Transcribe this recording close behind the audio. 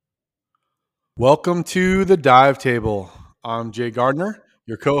Welcome to the Dive Table. I'm Jay Gardner,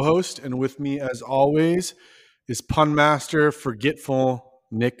 your co-host, and with me, as always, is pun master, forgetful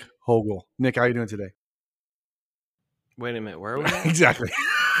Nick Hogel. Nick, how are you doing today? Wait a minute, where are we at? Exactly.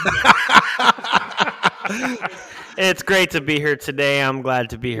 It's great to be here today. I'm glad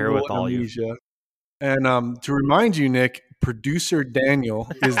to be here with all you. And to remind you, Nick, producer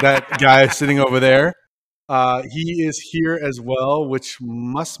Daniel is that guy sitting over there. He is here as well, which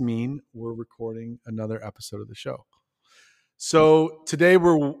must mean we're recording another episode of the show. So today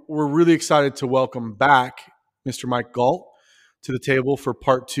we're really excited to welcome back Mr. Mike Gault to the table for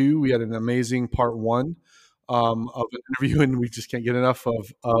part two. We had an amazing part one of an interview, and we just can't get enough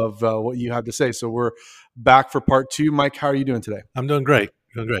of what you had to say. So we're back for part two. Mike, how are you doing today? I'm doing great.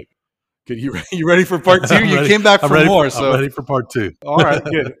 Good. You ready for part two? You came back for more. I'm ready for part two. All right,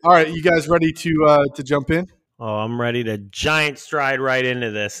 good. All right, you guys ready to jump in? Oh, I'm ready to giant stride right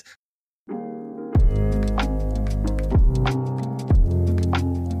into this.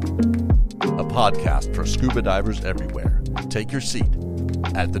 A podcast for scuba divers everywhere. Take your seat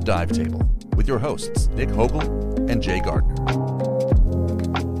at the Dive Table with your hosts, Nick Hogel and Jay Gardner.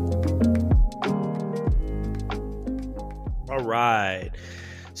 All right.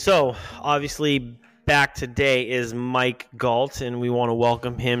 So, obviously, back today is Mike Gault, and we want to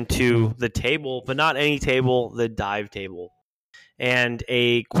welcome him to the table, but not any table, the Dive Table. And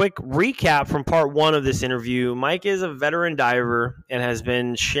a quick recap from part one of this interview. Mike is a veteran diver and has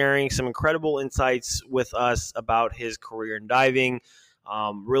been sharing some incredible insights with us about his career in diving.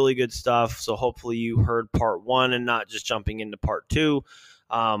 Really good stuff. So hopefully you heard part one and not just jumping into part two.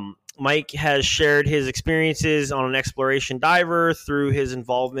 Mike has shared his experiences on an exploration diver through his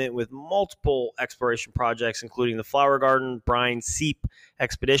involvement with multiple exploration projects, including the Flower Garden, Brine Seep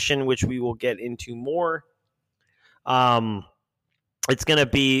expedition, which we will get into more. It's going to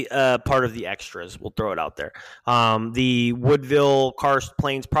be part of the extras. We'll throw it out there. The Woodville Karst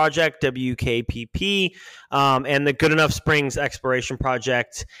Plains Project, WKPP, and the Good Enough Springs Exploration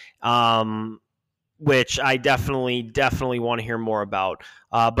Project, which I definitely want to hear more about.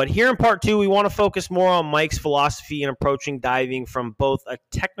 But here in part two, we want to focus more on Mike's philosophy in approaching diving from both a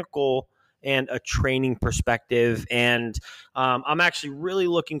technical and a training perspective. And I'm actually really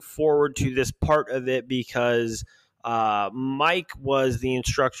looking forward to this part of it because Mike was the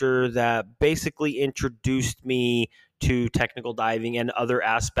instructor that basically introduced me to technical diving and other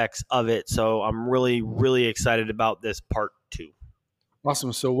aspects of it. So I'm really, really excited about this part two.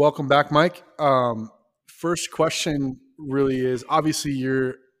 Awesome. So welcome back, Mike. First question really is, obviously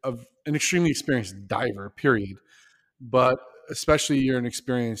you're an extremely experienced diver, period. But especially you're an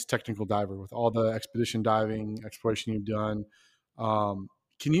experienced technical diver with all the expedition diving, exploration you've done.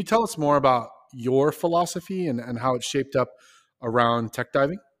 Can you tell us more about your philosophy and how it's shaped up around tech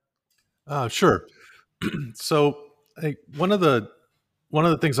diving? Sure. So one of the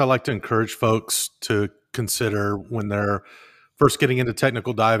things I like to encourage folks to consider when they're first getting into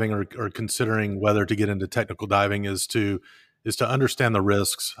technical diving or considering whether to get into technical diving is to understand the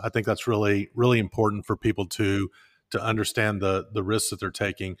risks. I think that's really, really important for people to understand the risks that they're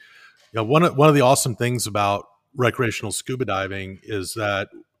taking. You know, one of the awesome things about recreational scuba diving is that,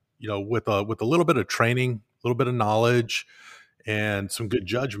 you know, with a little bit of training, a little bit of knowledge, and some good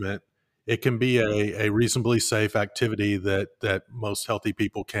judgment, it can be a reasonably safe activity that most healthy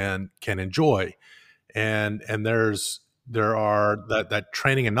people can enjoy. And there are that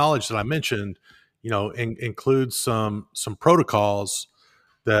training and knowledge that I mentioned, you know, includes some protocols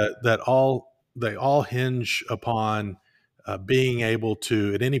that all hinge upon being able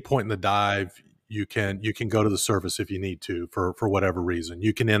to, at any point in the dive, you can go to the surface if you need to for whatever reason.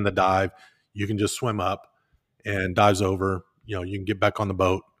 You can end the dive, you can just swim up and dive's over. You know, you can get back on the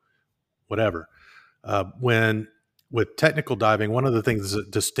boat, whatever. With technical diving, one of the things that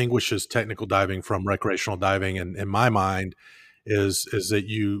distinguishes technical diving from recreational diving, in my mind, is that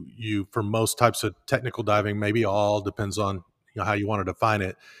you for most types of technical diving, maybe all, depends on, you know, how you want to define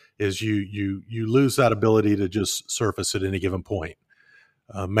it, is you lose that ability to just surface at any given point.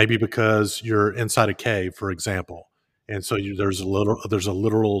 Maybe because you're inside a cave, for example, and so there's a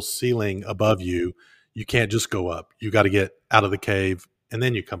literal ceiling above you. You can't just go up. You got to get out of the cave and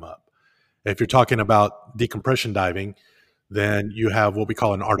then you come up. If you're talking about decompression diving, then you have what we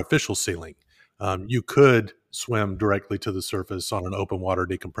call an artificial ceiling. You could swim directly to the surface on an open water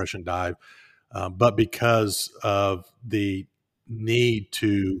decompression dive, but because of the need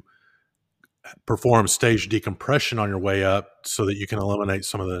to perform staged decompression on your way up so that you can eliminate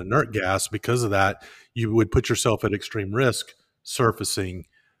some of the inert gas, because of that, you would put yourself at extreme risk surfacing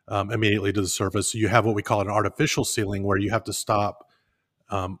immediately to the surface. So you have what we call an artificial ceiling, where you have to stop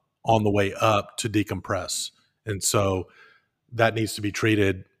on the way up to decompress. And so that needs to be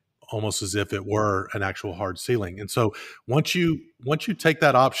treated almost as if it were an actual hard ceiling. And so once you take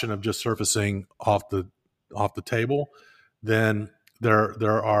that option of just surfacing off the table, then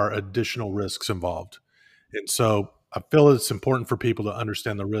there are additional risks involved. And so I feel it's important for people to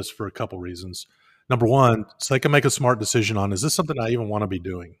understand the risks for a couple reasons. Number one, so they can make a smart decision on, is this something I even want to be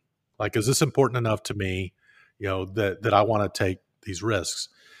doing? Like, is this important enough to me, that I want to take these risks?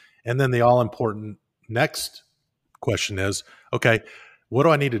 And then the all important next question is, okay, what do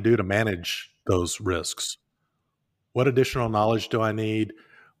I need to do to manage those risks? What additional knowledge do I need?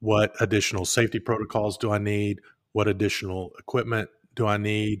 What additional safety protocols do I need? What additional equipment do I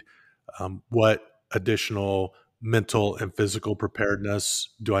need? What additional mental and physical preparedness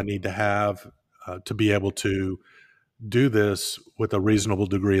do I need to have to be able to do this with a reasonable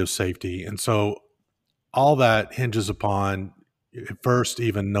degree of safety? And so all that hinges upon first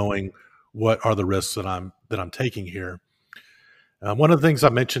even knowing what are the risks that I'm taking here. One of the things I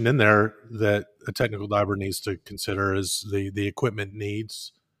mentioned in there that a technical diver needs to consider is the equipment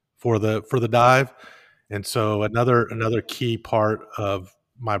needs for the dive. And so another key part of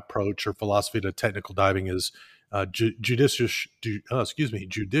my approach or philosophy to technical diving is judicious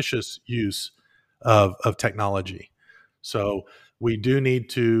use of technology. So we're going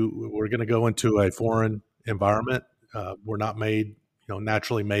to go into a foreign environment. We're not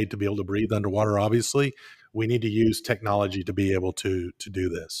naturally made to be able to breathe underwater, obviously. We need to use technology to be able to do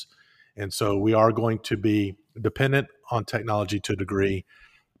this. And so we are going to be dependent on technology to a degree,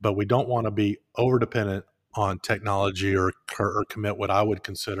 but we don't want to be over dependent on technology or commit what I would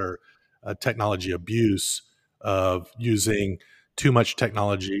consider technology abuse of using too much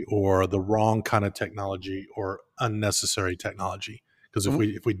technology or the wrong kind of technology or unnecessary technology. Because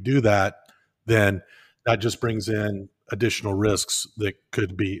if we do that, then that just brings in additional risks that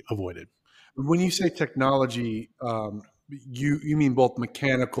could be avoided. When you say technology, you mean both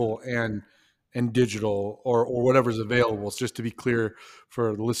mechanical and digital or whatever's available. It's just to be clear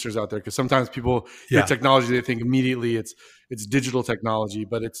for the listeners out there, because sometimes people hear technology, they think immediately it's digital technology,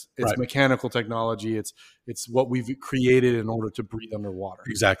 but it's right. Mechanical technology. It's what we've created in order to breathe underwater.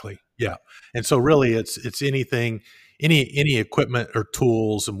 Exactly. Yeah. And so really it's anything, any equipment or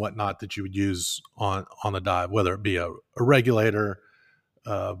tools and whatnot that you would use on the dive, whether it be a regulator,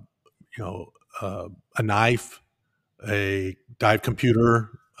 a knife, a dive computer.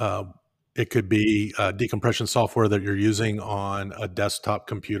 It could be decompression software that you're using on a desktop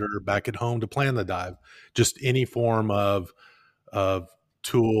computer back at home to plan the dive. Just any form of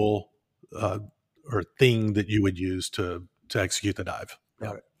tool or thing that you would use to execute the dive.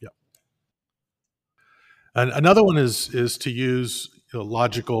 Got it. Yeah. And another one is to use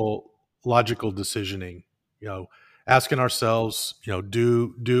logical decisioning. Asking ourselves,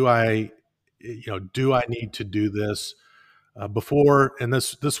 do I need to do this before? And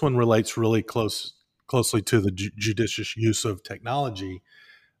this one relates really closely to the judicious use of technology.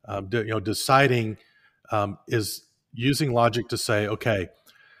 Deciding is using logic to say, okay,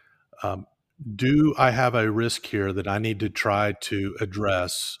 do I have a risk here that I need to try to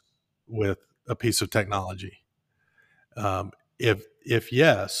address with a piece of technology? If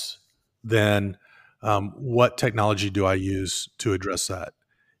yes, then what technology do I use to address that?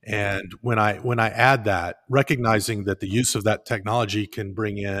 And when I add that, recognizing that the use of that technology can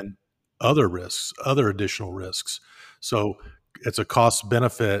bring in other risks, other additional risks. So it's a cost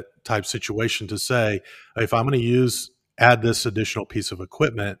benefit type situation to say, if I'm going to add this additional piece of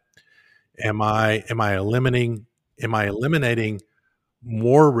equipment, am I eliminating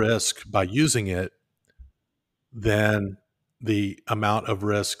more risk by using it than the amount of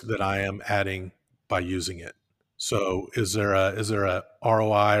risk that I am adding by using it? So is there a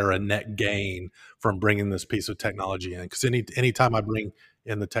ROI or a net gain from bringing this piece of technology in? Because anytime I bring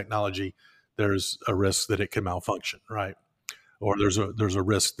in the technology, there's a risk that it can malfunction, right? Or there's a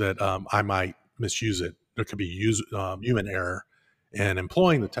risk that I might misuse it. There could be human error in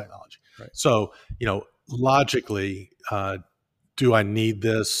employing the technology. Right. So logically, do I need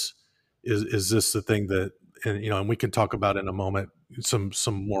this? Is this the thing that, and we can talk about in a moment some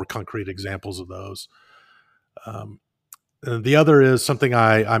more concrete examples of those. And the other is something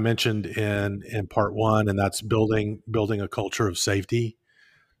I mentioned in part one, and that's building a culture of safety.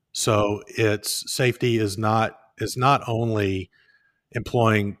 So safety is not only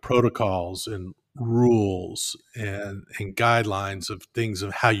employing protocols and rules and guidelines of things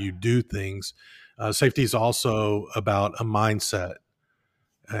of how you do things. Safety is also about a mindset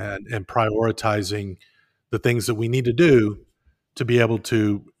and prioritizing the things that we need to do to be able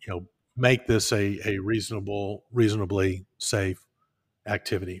to make this a reasonably safe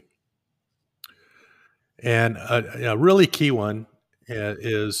activity. And a really key one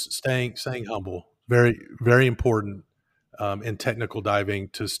is staying humble. Very, very important in technical diving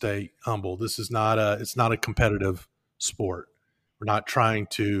to stay humble. This is it's not a competitive sport. We're not trying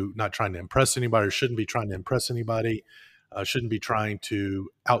to impress anybody, or shouldn't be trying to impress anybody. Shouldn't be trying to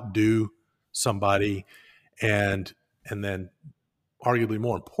outdo somebody, and then arguably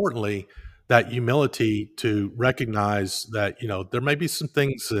more importantly, that humility to recognize that there may be some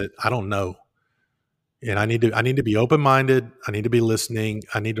things that I don't know, and I need to be open minded. I need to be listening.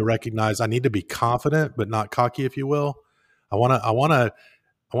 I need to recognize. I need to be confident, but not cocky, if you will. I want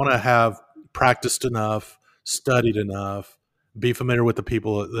to have practiced enough, studied enough, be familiar with the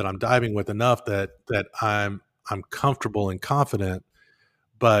people that I'm diving with enough that I'm comfortable and confident,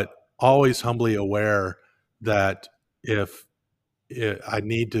 but always humbly aware that if I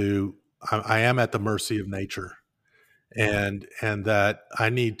need to, I am at the mercy of nature, and that I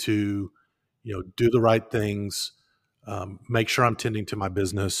need to, do the right things, make sure I'm tending to my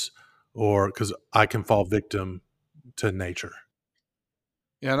business, or because I can fall victim to nature.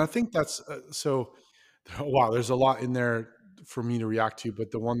 Yeah, and I think that's so. Wow, there's a lot in there for me to react to,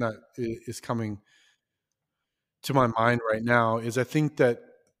 but the one that is coming to my mind right now is I think that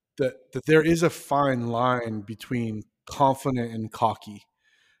there is a fine line between confident and cocky,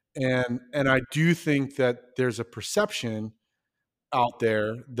 and I do think that there's a perception out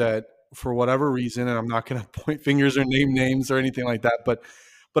there that for whatever reason, and I'm not going to point fingers or name names or anything like that, but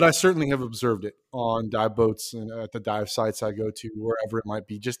I certainly have observed it on dive boats and at the dive sites I go to, wherever it might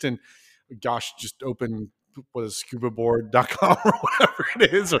be. Just just open what is scubaboard.com or whatever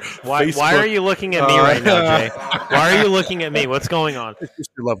it is, or Why Facebook. are you looking at me right now, Jay? Why are you looking at me? What's going on? It's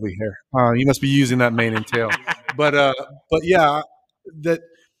just your lovely hair. You must be using that mane and tail. But yeah, that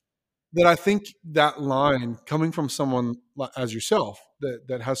I think that line coming from someone as yourself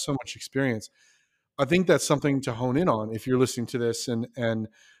that has so much experience, I think that's something to hone in on if you're listening to this and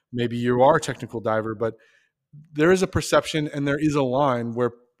maybe you are a technical diver, but there is a perception and there is a line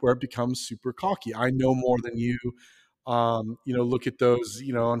where it becomes super cocky. I know more than you. Look at those.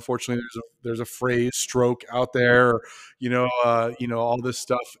 Unfortunately, there's a phrase stroke out there. All this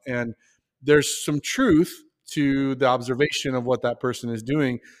stuff, and there's some truth to the observation of what that person is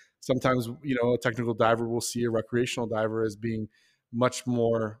doing. Sometimes, a technical diver will see a recreational diver as being much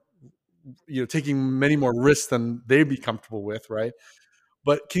more, taking many more risks than they'd be comfortable with, right?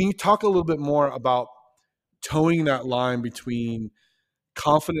 But can you talk a little bit more about towing that line between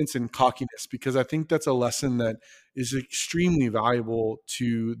confidence and cockiness? Because I think that's a lesson that is extremely valuable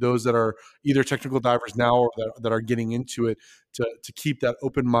to those that are either technical divers now or that are getting into it, to keep that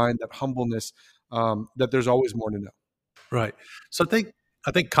open mind, that humbleness, that there's always more to know. Right. So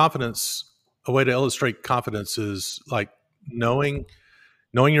I think confidence, a way to illustrate confidence is like knowing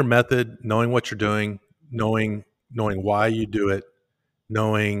your method, knowing what you're doing, knowing why you do it,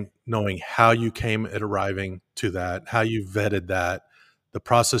 knowing how you came at arriving to that, how you vetted that, the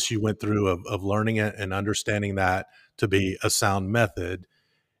process you went through of learning it and understanding that to be a sound method,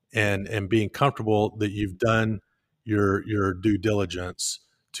 and being comfortable that you've done your due diligence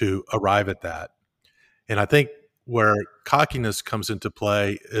to arrive at that. And I think where cockiness comes into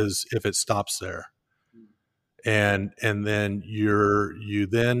play is if it stops there, and then you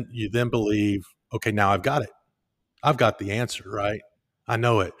then believe, okay, now I've got it. I've got the answer, right? I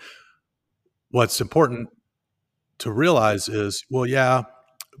know it. What's important to realize is, well, yeah,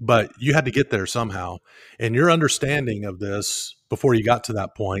 but you had to get there somehow. And your understanding of this before you got to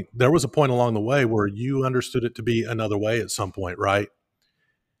that point, there was a point along the way where you understood it to be another way at some point, right?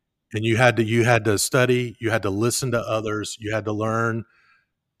 And you had to study, you had to listen to others, you had to learn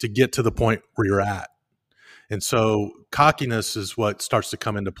to get to the point where you're at. And so cockiness is what starts to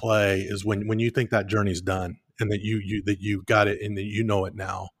come into play is when you think that journey's done and that you got it and that you know it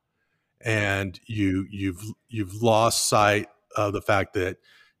now, and you've lost sight of the fact that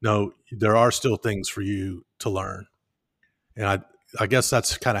no, there are still things for you to learn. And I guess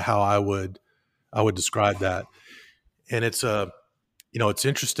that's kind of how I would describe that. And it's it's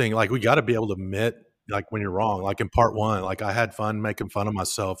interesting. Like, we got to be able to admit, like, when you're wrong. Like in part one, like, I had fun making fun of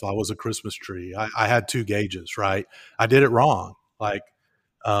myself. I was a Christmas tree. I had 2 gauges, right? I did it wrong. Like,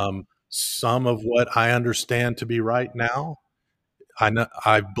 some of what I understand to be right now,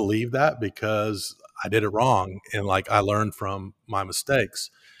 I believe that because I did it wrong, and like I learned from my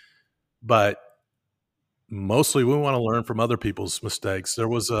mistakes. But mostly we want to learn from other people's mistakes. There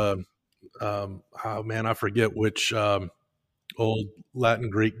was oh man, I forget which old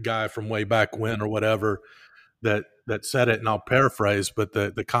Latin Greek guy from way back when or whatever that said it, and I'll paraphrase, but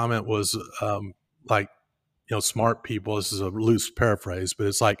the comment was like, smart people. This is a loose paraphrase, but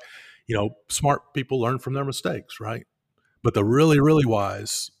it's like, smart people learn from their mistakes, right? But the really, really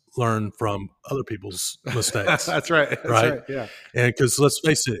wise learn from other people's mistakes. That's right. That's right? right. Yeah. And because let's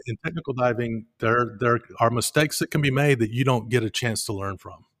face it, in technical diving, there are mistakes that can be made that you don't get a chance to learn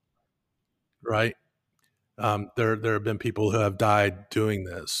from, right? There have been people who have died doing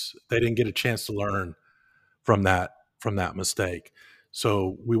this. They didn't get a chance to learn from that mistake.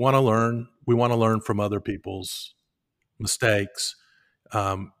 So we want to learn. We want to learn from other people's mistakes,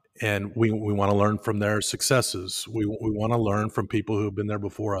 and we want to learn from their successes. We want to learn from people who have been there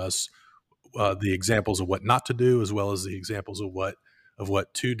before us, the examples of what not to do, as well as the examples of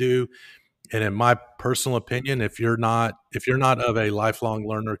what to do. And in my personal opinion, if you're not of a lifelong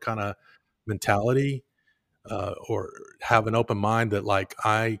learner kind of mentality, or have an open mind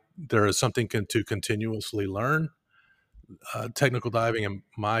that there is something to continuously learn, technical diving, in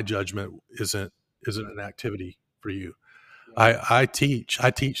my judgment, isn't an activity for you. I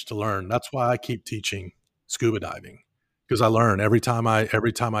teach to learn. That's why I keep teaching scuba diving, because I learn every time I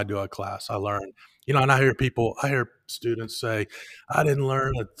do a class. I learn, and I hear students say, I didn't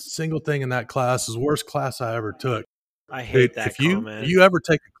learn a single thing in that class. It's the worst class I ever took. I hate that comment. If you ever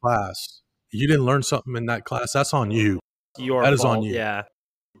take a class, you didn't learn something in that class, that's on you. Your that fault, is on you. Yeah.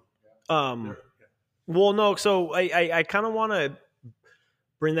 Well, no. So I kind of want to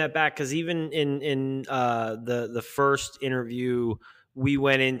bring that back, because even in the first interview, we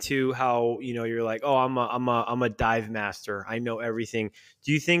went into how you're like, oh, I'm a dive master. I know everything.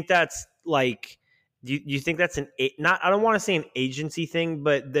 Do you think that's like? Do you think that's not? I don't want to say an agency thing,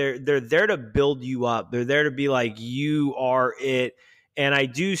 but they're there to build you up. They're there to be like, you are it. And I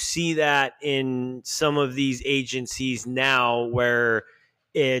do see that in some of these agencies now, where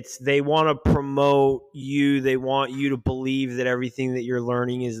they want to promote you. They want you to believe that everything that you're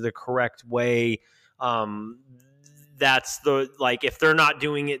learning is the correct way. That's if they're not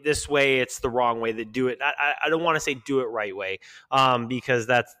doing it this way, it's the wrong way to do it. I don't want to say do it right way, because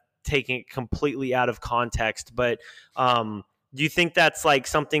that's taking it completely out of context. But do you think that's like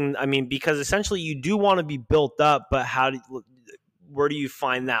something? I mean, because essentially you do want to be built up, but where do you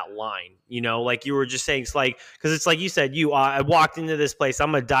find that line? Like you were just saying, it's like, because it's like you said, I walked into this place,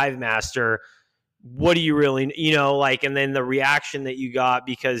 I'm a dive master. What do you really, and then the reaction that you got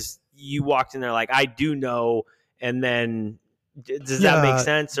because you walked in there like, I do know. And then does that make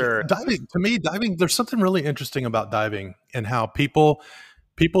sense? Or diving, to me, there's something really interesting about diving and how people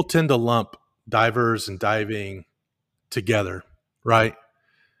tend to lump divers and diving together, right?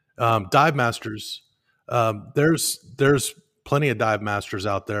 Dive masters, there's plenty of dive masters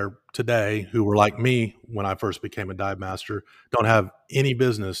out there today who were like me when I first became a dive master, don't have any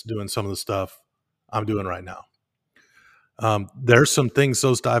business doing some of the stuff I'm doing right now. There's some things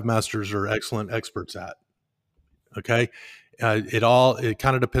those dive masters are excellent experts at. Okay. It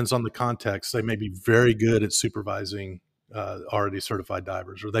kind of depends on the context. They may be very good at supervising already certified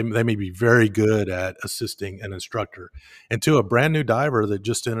divers, or they may be very good at assisting an instructor. And to a brand new diver that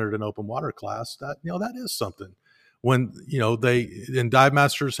just entered an open water class, that is something. When dive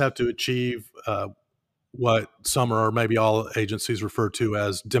masters have to achieve what some or maybe all agencies refer to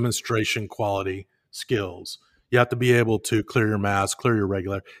as demonstration quality skills. You have to be able to clear your mask, clear your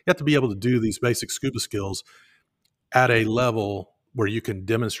regular. You have to be able to do these basic scuba skills at a level where you can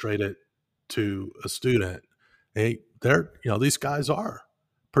demonstrate it to a student. These guys are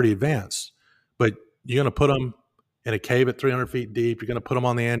pretty advanced, but you're going to put them in a cave at 300 feet deep. You're going to put them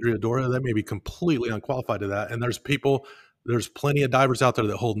on the Andrea Doria. They may be completely unqualified to that. And there's plenty of divers out there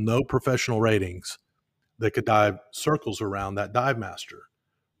that hold no professional ratings that could dive circles around that dive master.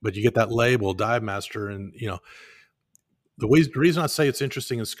 But you get that label dive master. And, the reason I say it's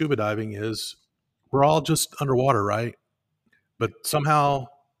interesting in scuba diving is we're all just underwater, right? But somehow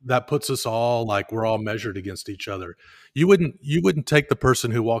that puts us all like we're all measured against each other. You wouldn't take the person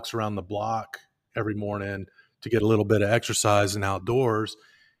who walks around the block every morning to get a little bit of exercise and outdoors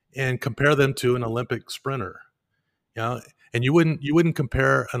and compare them to an Olympic sprinter. And you wouldn't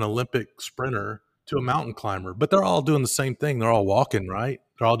compare an Olympic sprinter to a mountain climber, but they're all doing the same thing. They're all walking, right?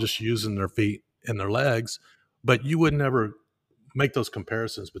 They're all just using their feet and their legs, but you would never make those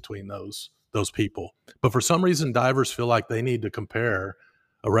comparisons between those people. But for some reason, divers feel like they need to compare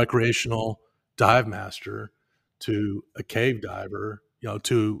a recreational dive master to a cave diver,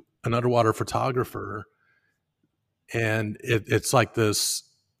 to an underwater photographer. And it's like this,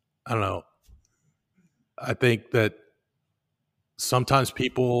 I don't know. I think that sometimes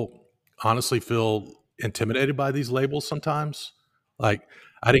people honestly feel intimidated by these labels sometimes. Like,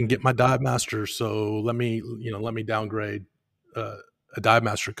 I didn't get my dive master, so let me downgrade a dive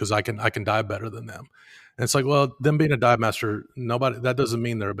master because I can dive better than them. And it's like, well, them being a dive master, that doesn't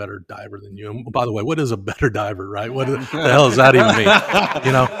mean they're a better diver than you. And by the way, what is a better diver, right? What the hell does that even mean?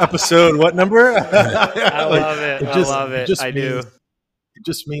 You know, episode what number? I love it. I love it. I do. It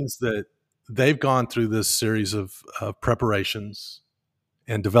just means that they've gone through this series of preparations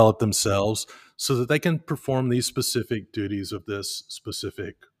and developed themselves so that they can perform these specific duties of this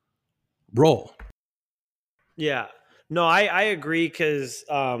specific role. Yeah. No, I agree because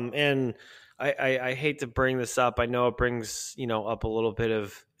and I hate to bring this up. I know it brings, up a little bit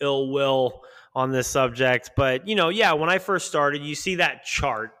of ill will on this subject, but when I first started, you see that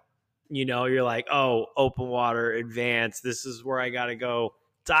chart, you're like, oh, open water, advanced. This is where I got to go.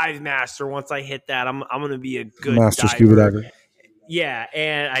 Dive master. Once I hit that, I'm going to be a good master diver. scuba diver. Yeah,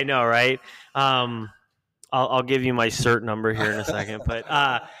 and I know, right? I'll give you my cert number here in a second, but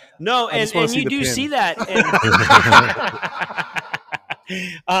no, and you do see that.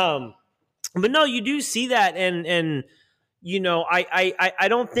 But no, you do see that, and I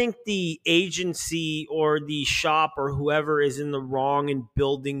don't think the agency or the shop or whoever is in the wrong in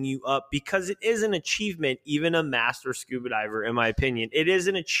building you up, because it is an achievement, even a master scuba diver, in my opinion. It is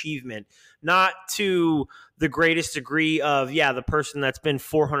an achievement, not to the greatest degree of, the person that's been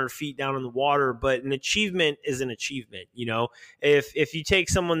 400 feet down in the water, but an achievement is an achievement. If you take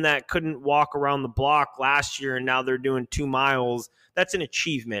someone that couldn't walk around the block last year and now they're doing 2 miles, that's an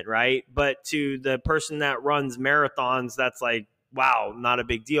achievement, right? But to the person that runs marathons, that's like, wow, not a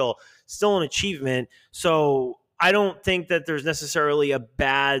big deal. Still an achievement. So I don't think that there's necessarily a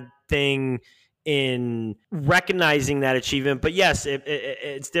bad thing in recognizing that achievement. But yes,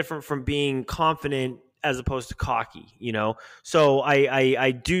 it's different from being confident as opposed to cocky, So I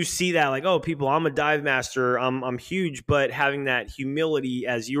do see that, like, oh, people, I'm a dive master, I'm huge, but having that humility,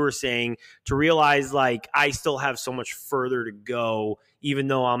 as you were saying, to realize, like, I still have so much further to go, even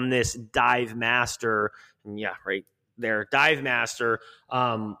though I'm this dive master. And yeah, right there, dive master.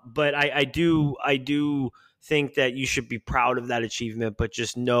 But I do think that you should be proud of that achievement, but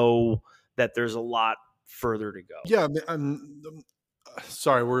just know that there's a lot further to go. Yeah,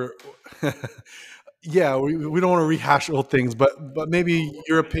 sorry, we're yeah, we don't want to rehash old things, but maybe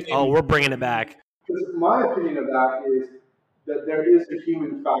your opinion. Oh, we're bringing it back. Because my opinion of that is that there is a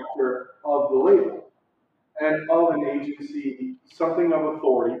human factor of the label and of an agency, something of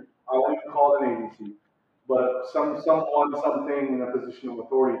authority. I won't even call it an agency, but someone, something in a position of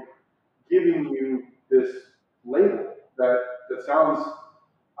authority, giving you this label that sounds,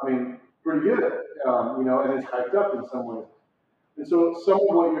 pretty good, and it's hyped up in some ways. And so some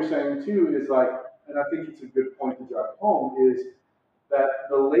of what you're saying too is like, and I think it's a good point to drive home, is that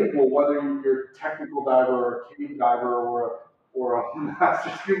the label, whether you're a technical diver or a cave diver or a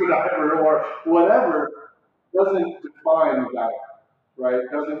master scuba diver or whatever, doesn't define the diver, right?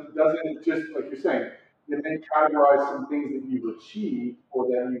 Doesn't just, like you're saying, it may categorize some things that you've achieved or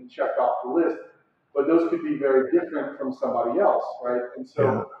that you've checked off the list, but those could be very different from somebody else, right? And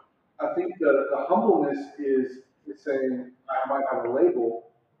so I think the humbleness is saying, I might have a label,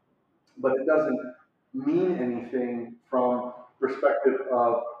 but it doesn't mean anything from perspective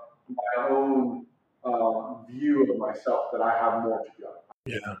of my own view of myself, that I have more to go.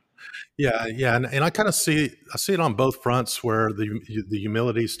 Yeah, and I kind of see it on both fronts, where the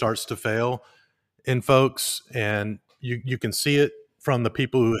humility starts to fail in folks, and you can see it from the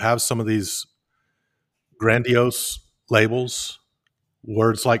people who have some of these grandiose labels,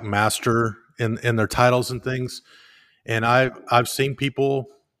 words like master in their titles and things. And I've seen people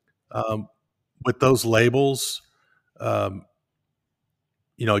with those labels,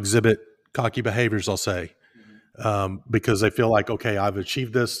 exhibit cocky behaviors, I'll say, because they feel like, okay, I've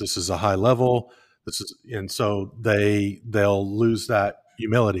achieved this. This is a high level. And so they'll lose that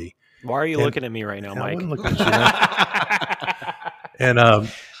humility. Why are you looking at me right now, Mike? I wasn't looking at you.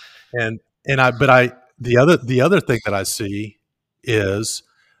 The other thing that I see is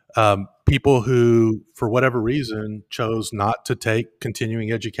people who, for whatever reason, chose not to take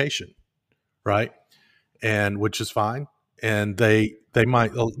continuing education, right? And which is fine. And they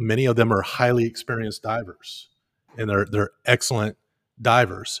might, many of them are highly experienced divers, and they're excellent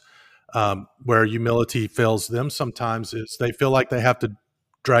divers. Where humility fails them sometimes is they feel like they have to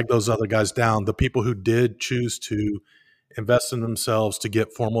drag those other guys down. The people who did choose to invest in themselves to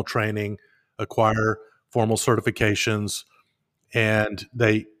get formal training, acquire formal certifications, and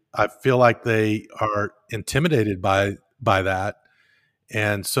I feel like they are intimidated by that.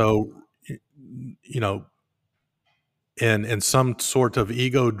 And so, in some sort of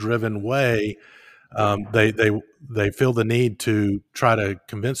ego-driven way, they feel the need to try to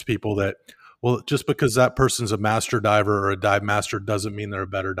convince people that, well, just because that person's a master diver or a dive master doesn't mean they're a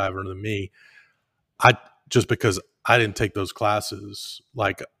better diver than me. Just because I didn't take those classes,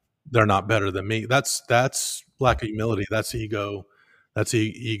 like they're not better than me. That's lack of humility. That's ego. That's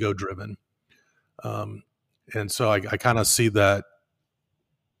ego driven. And so I kind of see that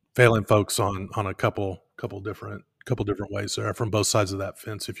failing folks on a couple different ways there from both sides of that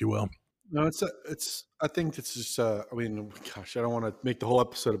fence, if you will. No, I think it's just, I mean, gosh, I don't want to make the whole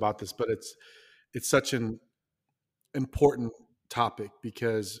episode about this, but it's such an important topic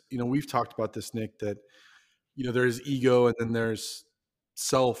because, we've talked about this, Nick, that, there's ego and then there's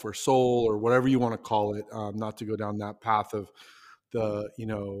self or soul or whatever you want to call it, not to go down that path of the,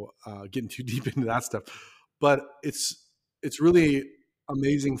 getting too deep into that stuff. But it's really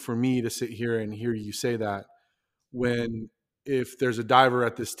amazing for me to sit here and hear you say that when, if there's a diver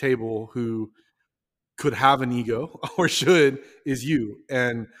at this table who could have an ego or should, is you.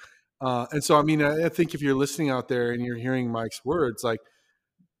 And so, I mean, I think if you're listening out there and you're hearing Mike's words, like,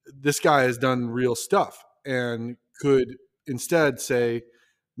 this guy has done real stuff and could instead say,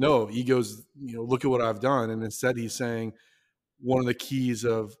 no, ego's, look at what I've done. And instead he's saying one of the keys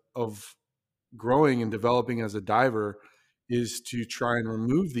of growing and developing as a diver is to try and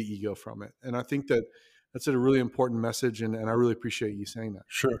remove the ego from it. And I think that's a really important message. And I really appreciate you saying that.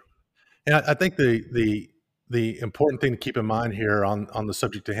 Sure. And I think the important thing to keep in mind here on the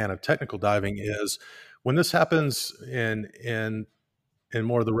subject at hand of technical diving is when this happens in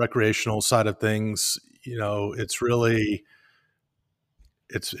more of the recreational side of things, it's really,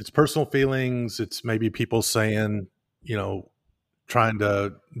 it's personal feelings. It's maybe people saying, trying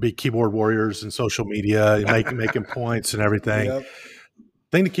to be keyboard warriors in social media, making points and everything. Yep.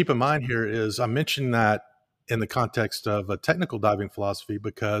 Thing to keep in mind here is I mentioned that in the context of a technical diving philosophy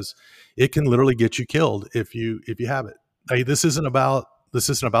because it can literally get you killed if you have it. Hey, this isn't about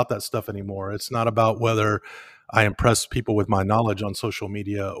that stuff anymore. It's not about whether I impress people with my knowledge on social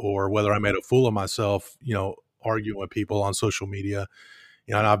media or whether I made a fool of myself, arguing with people on social media.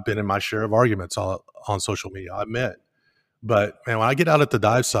 And I've been in my share of arguments on social media, I admit. But man, when I get out at the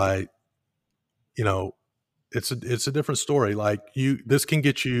dive site, it's a different story. Like this can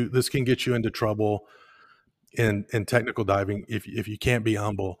get you into trouble in technical diving if you can't be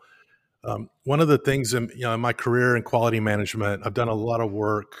humble. One of the things in my career in quality management, I've done a lot of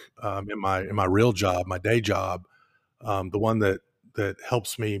work in my real job, my day job, the one that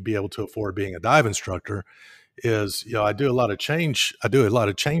helps me be able to afford being a dive instructor is, I do a lot of change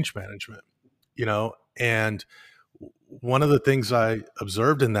management, and one of the things I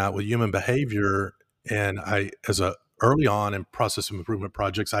observed in that with human behavior, and early on in process improvement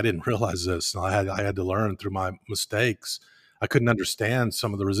projects, I didn't realize this. And I had to learn through my mistakes. I couldn't understand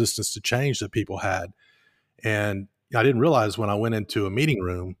some of the resistance to change that people had. And I didn't realize when I went into a meeting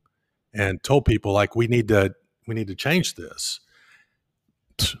room and told people, like, we need to change this.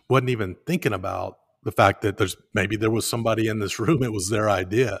 Wasn't even thinking about the fact that maybe there was somebody in this room, it was their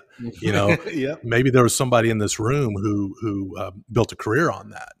idea, Yep. Maybe there was somebody in this room who built a career on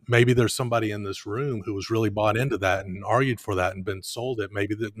that. Maybe there's somebody in this room who was really bought into that and argued for that and been sold it.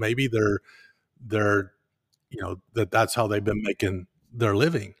 Maybe they're that's how they've been making their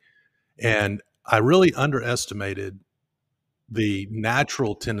living. And I really underestimated the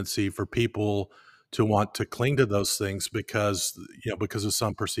natural tendency for people to want to cling to those things because of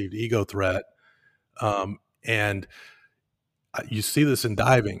some perceived ego threat. And you see this in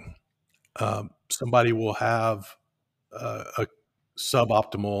diving. Somebody will have a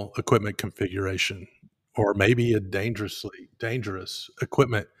suboptimal equipment configuration, or maybe a dangerous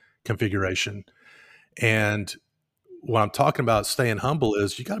equipment configuration. And what I'm talking about staying humble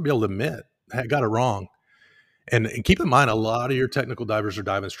is you got to be able to admit, hey, I got it wrong. And keep in mind, a lot of your technical divers are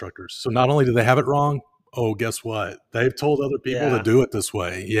dive instructors. So not only do they have it wrong, guess what? They've told other people to do it this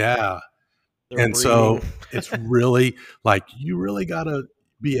way. Yeah. And so it's really like, you really got to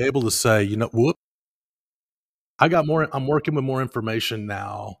be able to say, whoop, I'm working with more information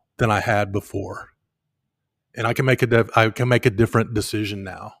now than I had before. And I can make a different decision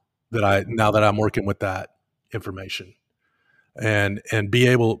now that I'm working with that information, and be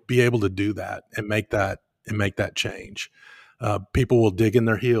able to do that and make that change. People will dig in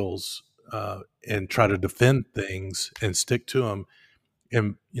their heels and try to defend things and stick to them.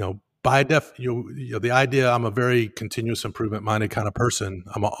 And the idea, I'm a very continuous improvement minded kind of person.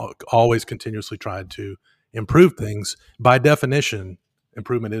 I'm always continuously trying to improve things. By definition,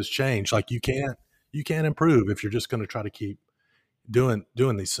 improvement is change. Like you can't improve if you're just going to try to keep doing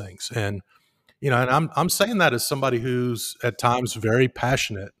these things. And and I'm saying that as somebody who's at times very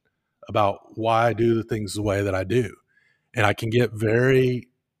passionate about why I do the things the way that I do. And I can get very,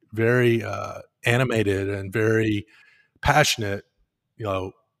 very animated and very passionate,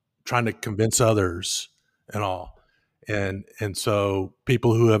 trying to convince others and all. And so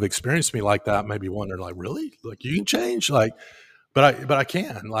people who have experienced me like that may be wondering, like, really? Like, you can change? Like, but I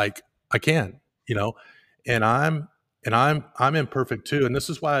can, like, I can, and I'm imperfect too. And this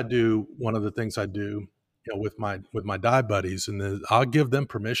is why I do one of the things I do, with my dive buddies, and I'll give them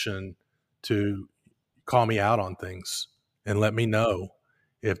permission to call me out on things and let me know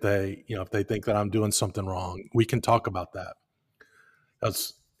if they think that I'm doing something wrong. We can talk about that.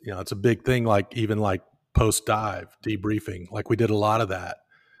 That's, it's a big thing. Like, even like post dive debriefing, like we did a lot of that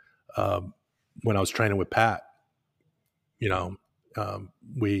when I was training with Pat.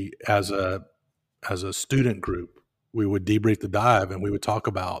 We as a student group, we would debrief the dive and we would talk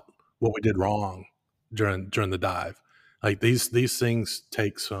about what we did wrong during the dive. Like, these things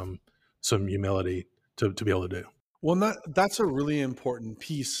take some humility to be able to do. Well, that's a really important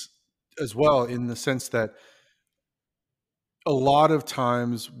piece as well, in the sense that a lot of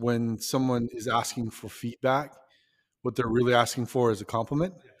times when someone is asking for feedback, what they're really asking for is a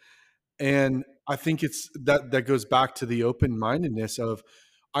compliment. And I think it's that goes back to the open-mindedness of,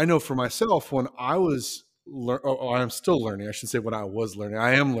 I know for myself, when I was I'm still learning, I should say when I was learning,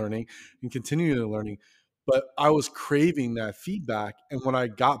 I am learning and continually learning, but I was craving that feedback. And when I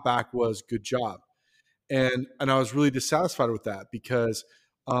got back was good job. And I was really dissatisfied with that, because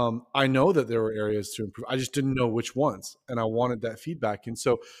I know that there were areas to improve. I just didn't know which ones, and I wanted that feedback. And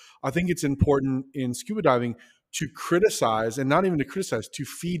so I think it's important in scuba diving to criticize, and not even to criticize, to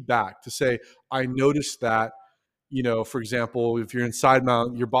feedback, to say, I noticed that, for example, if you're in side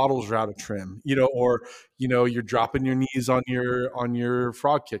mount, your bottles are out of trim, or, you're dropping your knees on your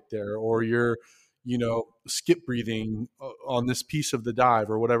frog kick there, or you're, skip breathing on this piece of the dive,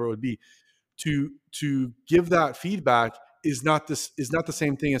 or whatever it would be. To give that feedback is not the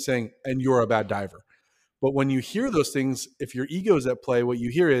same thing as saying, and you're a bad diver. But when you hear those things, if your ego is at play, what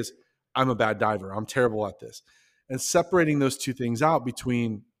you hear is, I'm a bad diver, I'm terrible at this. And separating those two things out,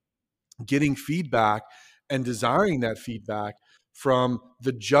 between getting feedback and desiring that feedback from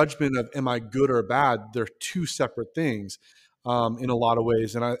the judgment of, am I good or bad? They're two separate things in a lot of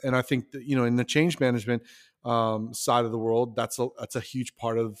ways. And I think that, in the change management side of the world, that's a huge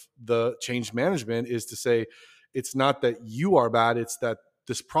part of the change management, is to say, it's not that you are bad, it's that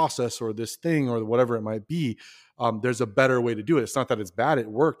this process or this thing or whatever it might be, there's a better way to do it. It's not that it's bad, it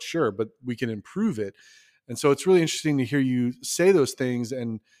worked, sure, but we can improve it. And so it's really interesting to hear you say those things.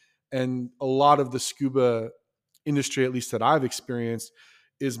 And a lot of the scuba industry, at least that I've experienced,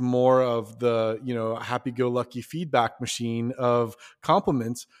 is more of the, happy-go-lucky feedback machine of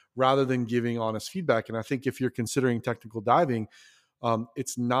compliments rather than giving honest feedback. And I think if you're considering technical diving,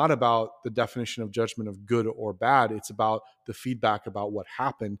 it's not about the definition of judgment of good or bad. It's about the feedback about what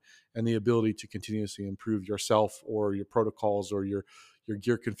happened and the ability to continuously improve yourself or your protocols or your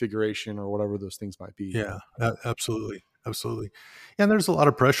gear configuration or whatever those things might be. Yeah, absolutely. And there's a lot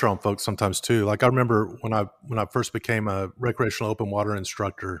of pressure on folks sometimes too. Like, I remember when I first became a recreational open water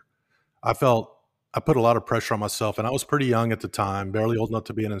instructor, I put a lot of pressure on myself, and I was pretty young at the time, barely old enough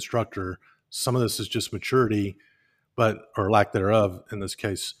to be an instructor. Some of this is just maturity, or lack thereof in this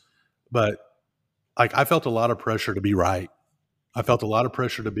case. But like, I felt a lot of pressure to be right. I felt a lot of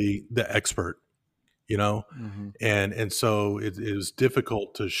pressure to be the expert, Mm-hmm. and so it was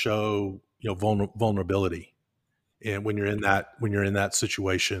difficult to show, vulnerability. And when you're in that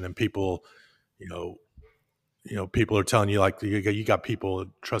situation, and people, people are telling you, like, you got people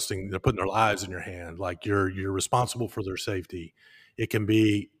trusting, they're putting their lives in your hand, like you're responsible for their safety. It can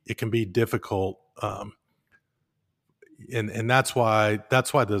be difficult. And that's why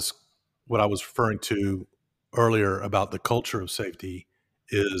this, what I was referring to earlier about the culture of safety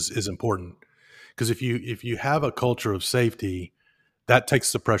is important. Because if you have a culture of safety, that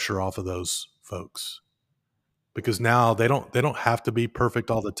takes the pressure off of those folks. Because now they don't have to be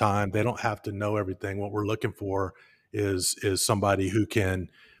perfect all the time. They don't have to know everything. What we're looking for is somebody who can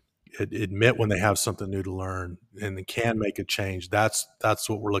admit when they have something new to learn and can make a change. That's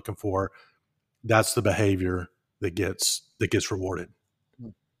what we're looking for. That's the behavior that gets rewarded.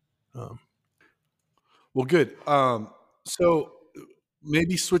 Well, good. So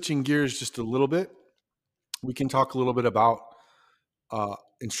maybe switching gears just a little bit, we can talk a little bit about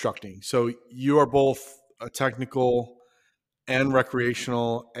instructing. So you are both a technical and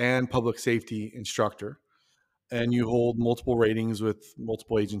recreational and public safety instructor, and you hold multiple ratings with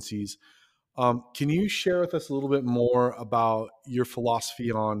multiple agencies. Can you share with us a little bit more about your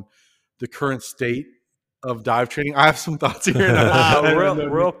philosophy on the current state of dive training? I have some thoughts here.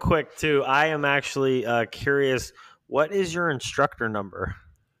 Real quick too, I am actually curious, what is your instructor number?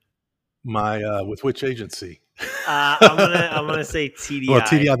 with which agency? I'm gonna say TDI. Well,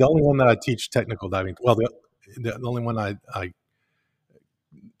 TDI, the only one that I teach technical diving. Well, the only one I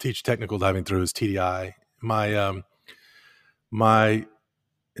teach technical diving through is TDI. My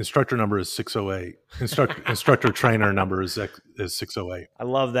instructor number is 608. Instructor trainer number is 608. I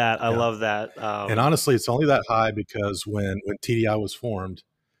love that. I love that. And honestly, it's only that high because when TDI was formed,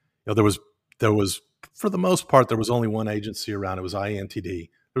 there was for the most part there was only one agency around. It was INTD.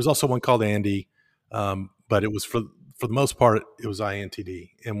 There was also one called Andy, but it was for the most part it was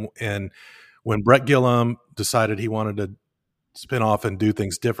INTD. And when Brett Gillum decided he wanted to spin off and do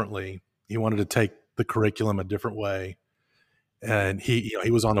things differently, he wanted to take the curriculum a different way. And he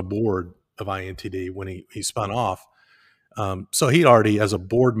was on a board of INTD when he spun off. So he already, as a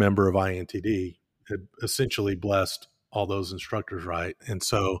board member of INTD, had essentially blessed all those instructors, right? And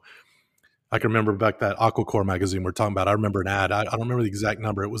so I can remember back that AquaCore magazine we're talking about. I remember an ad. I don't remember the exact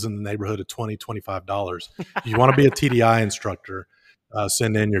number. It was in the neighborhood of $20, $25. You want to be a TDI instructor,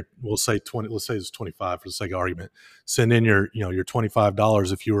 send in your, we'll say 20, let's say it's 25 for the sake of argument. Send in your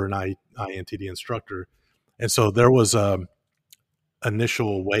 $25 if you were an INTD instructor. And so there was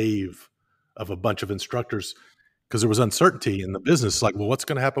initial wave of a bunch of instructors because there was uncertainty in the business. Like, well, what's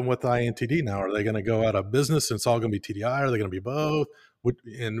going to happen with INTD now? Are they going to go out of business and it's all going to be TDI? Are they going to be both?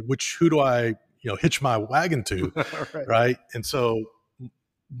 Who do I, hitch my wagon to? Right. And so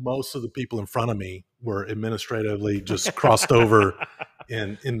most of the people in front of me were administratively just crossed over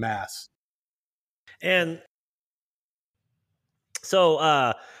in mass. And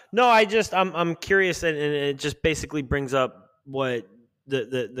so, no, I'm curious, and it just basically brings up what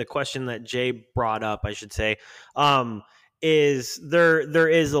the question that Jay brought up, I should say, is there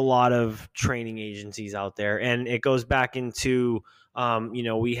is a lot of training agencies out there, and it goes back into,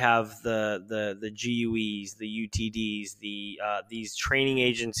 we have the GUEs, the UTDs, these training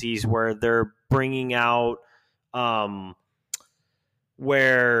agencies where they're bringing out,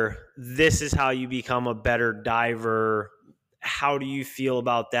 where this is how you become a better diver. How do you feel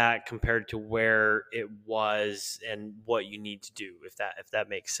about that compared to where it was and what you need to do, if that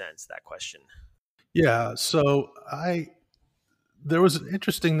makes sense, that question? Yeah. So there was an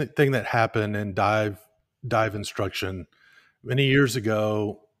interesting thing that happened in dive instruction many years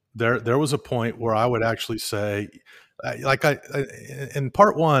ago. There was a point where I would actually say, in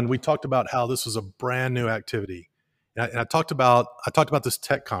part one, we talked about how this was a brand new activity. And I talked about this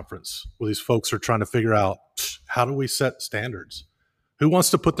tech conference where these folks are trying to figure out, how do we set standards? Who wants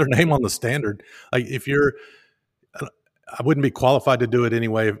to put their name on the standard? Like, I wouldn't be qualified to do it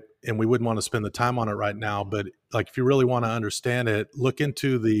anyway, and we wouldn't want to spend the time on it right now. But like, if you really want to understand it, look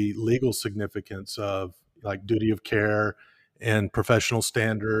into the legal significance of like duty of care and professional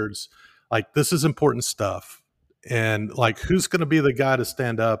standards. Like, this is important stuff. And like, who's going to be the guy to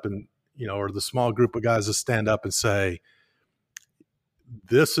stand up and, or the small group of guys to stand up and say,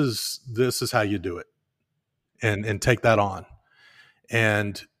 this is how you do it, and take that on.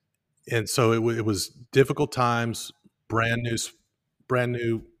 And so it was difficult times, brand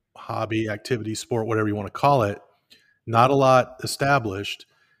new hobby, activity, sport, whatever you want to call it, not a lot established.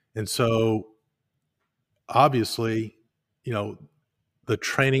 And so obviously, the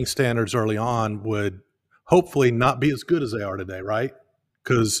training standards early on would hopefully not be as good as they are today, right?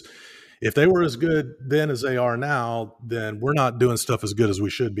 Because if they were as good then as they are now, then we're not doing stuff as good as we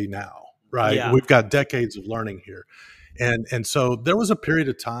should be now, right? Yeah. We've got decades of learning here. And so there was a period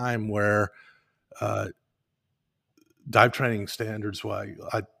of time where dive training standards,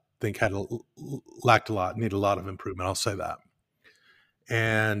 I think, lacked a lot, needed a lot of improvement. I'll say that.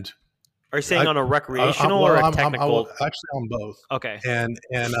 And are you saying on a recreational or a technical? Actually, on both. Okay. And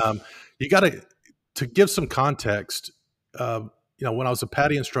you got to give some context. When I was a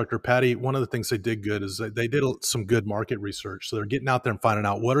PADI instructor, one of the things they did good is they did some good market research. So they're getting out there and finding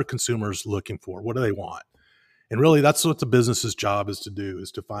out, what are consumers looking for? What do they want? And really, that's what the business's job is to do,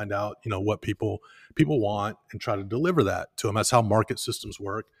 is to find out, what people want and try to deliver that to them. That's how market systems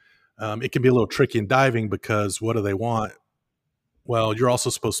work. It can be a little tricky in diving because what do they want? Well, you're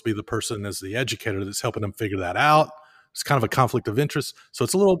also supposed to be the person as the educator that's helping them figure that out. It's kind of a conflict of interest. So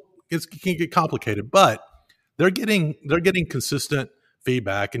it can get complicated, but they're getting consistent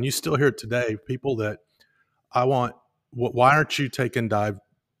feedback, and you still hear it today. People that why aren't you taking dive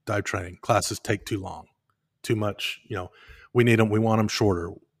training? Classes take too long, too much. We need them. We want them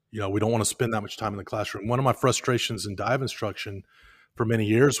shorter. We don't want to spend that much time in the classroom. One of my frustrations in dive instruction for many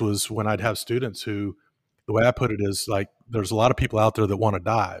years was when I'd have students who, the way I put it is, like, there's a lot of people out there that want to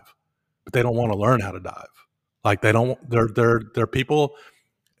dive, but they don't want to learn how to dive. Like, they're people,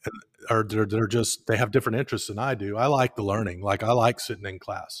 or they have different interests than I do. I like the learning. Like, I like sitting in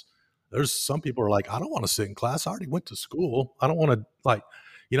class. There's some people are like, I don't want to sit in class. I already went to school. I don't want to like,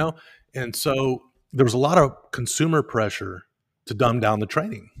 you know, and so there was a lot of consumer pressure to dumb down the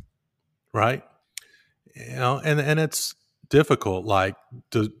training, right? You know, and it's difficult. Like,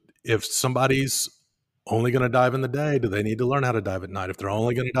 if somebody's only going to dive in the day, do they need to learn how to dive at night? If they're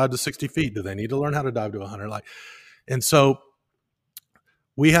only going to dive to 60 feet, do they need to learn how to dive to 100? Like, and so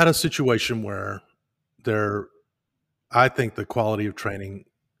we had a situation where I think the quality of training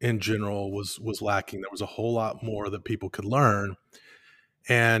in general was lacking. There was a whole lot more that people could learn.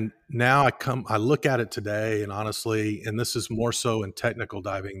 And now I look at it today, and honestly, and this is more so in technical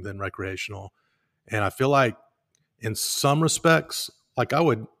diving than recreational. And I feel like in some respects, like I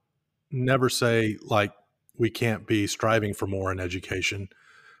would never say like we can't be striving for more in education,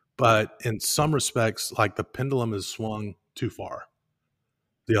 but in some respects, like the pendulum has swung too far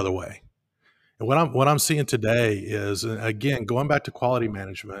the other way. And what I'm seeing today is, and again, going back to quality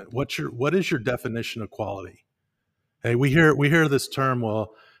management, what is your definition of quality? Hey, we hear this term,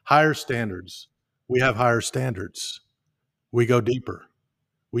 well, higher standards. We have higher standards. We go deeper.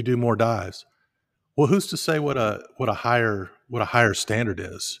 We do more dives. Well, who's to say what a higher standard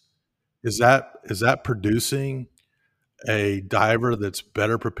is? Is that producing a diver that's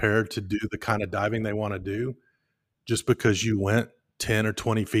better prepared to do the kind of diving they want to do just because you went 10 or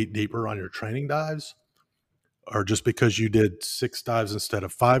 20 feet deeper on your training dives, or just because you did 6 dives instead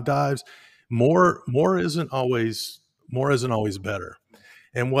of 5 dives? More isn't always better.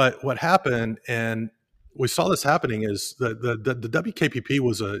 And what happened, and we saw this happening, is the WKPP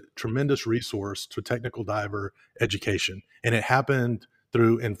was a tremendous resource to technical diver education, and it happened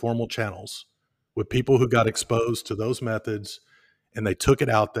through informal channels with people who got exposed to those methods, and they took it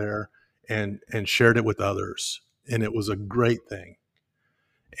out there and shared it with others, and it was a great thing.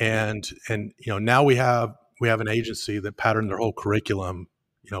 And you know, now we have an agency that patterned their whole curriculum,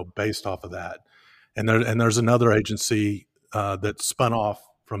 you know, based off of that, and there's another agency that spun off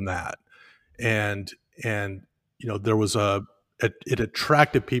from that, and you know, there was it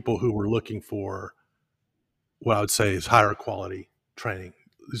attracted people who were looking for what I would say is higher quality training.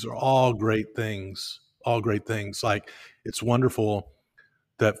 These are all great things, Like, it's wonderful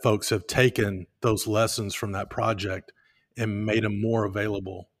that folks have taken those lessons from that project and made them more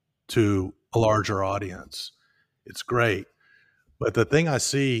available to a larger audience. It's great. But the thing I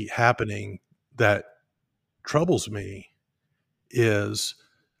see happening that troubles me is,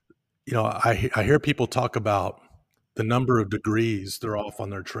 you know, I hear people talk about the number of degrees they're off on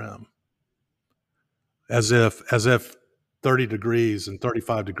their trim, as if 30 degrees and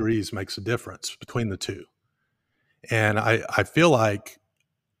 35 degrees makes a difference between the two. And I feel like,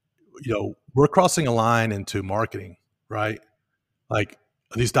 you know, we're crossing a line into marketing, right? Like,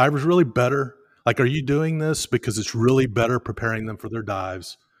 are these divers really better? Like, are you doing this because it's really better preparing them for their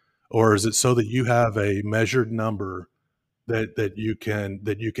dives? Or is it so that you have a measured number that you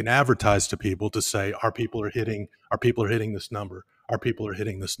can advertise to people to say, our people are hitting this number. Our people are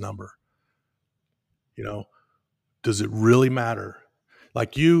hitting this number. You know, does it really matter?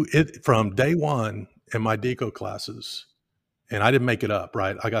 Like, from day one in my deco classes, and I didn't make it up,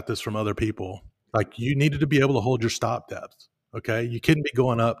 right? I got this from other people. Like, you needed to be able to hold your stop depth. Okay. You couldn't be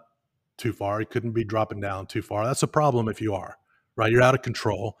going up too far. You couldn't be dropping down too far. That's a problem if you are, right? You're out of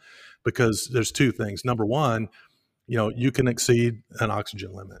control, because there's two things. Number one, you know, you can exceed an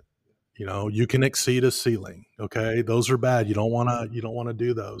oxygen limit. You know, you can exceed a ceiling. Okay. Those are bad. You don't want to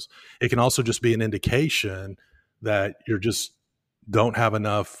do those. It can also just be an indication that you're just don't have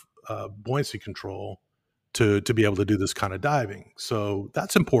enough buoyancy control to be able to do this kind of diving. So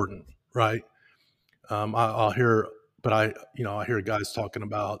that's important, right? I hear guys talking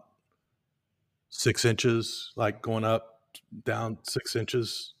about 6 inches, like going up, down 6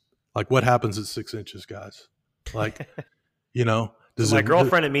 inches. Like, what happens at 6 inches, guys? Like, you know, does my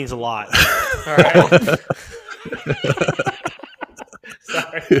girlfriend, it means a lot. All right.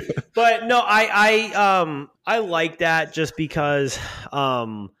 Sorry. But no, I like that, just because,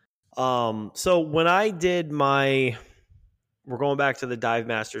 so when I did we're going back to the dive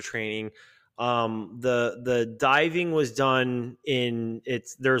master training. The diving was done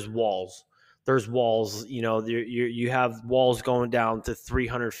there's walls, you know, you have walls going down to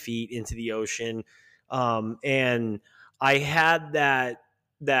 300 feet into the ocean. And I had that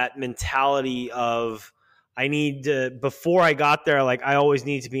mentality of, I need to, before I got there, like, I always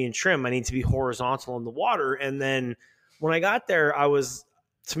need to be in trim. I need to be horizontal in the water. And then when I got there, I was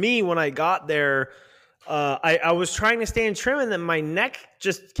trying to stay in trim, and then my neck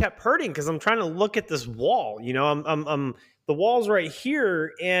just kept hurting because I'm trying to look at this wall. You know, I'm the wall's right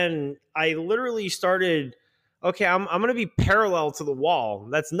here, and I literally started okay, I'm going to be parallel to the wall.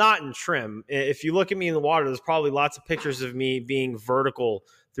 That's not in trim. If you look at me in the water, there's probably lots of pictures of me being vertical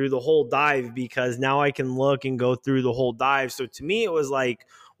through the whole dive, because now I can look and go through the whole dive. So to me, it was like,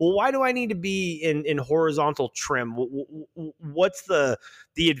 well, why do I need to be in horizontal trim? What's the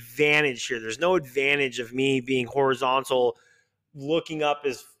advantage here? There's no advantage of me being horizontal, looking up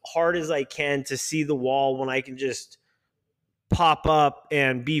as hard as I can to see the wall, when I can just pop up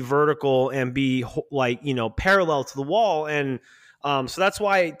and be vertical and be like, parallel to the wall. And so that's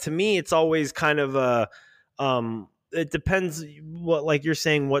why, to me, it's always kind of it depends what, like you're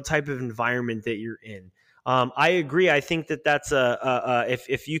saying, what type of environment that you're in. I agree. I think that that's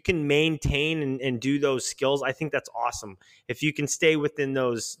if you can maintain and do those skills, I think that's awesome. If you can stay within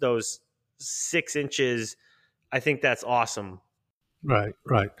those 6 inches, I think that's awesome. Right.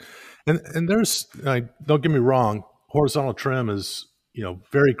 And there's, don't get me wrong, horizontal trim is,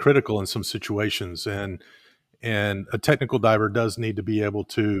 very critical in some situations, and a technical diver does need to be able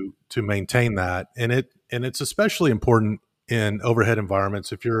to maintain that. And it's especially important in overhead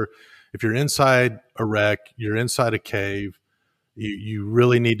environments. If you're inside a wreck, you're inside a cave, you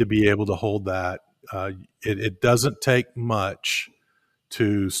really need to be able to hold that. It doesn't take much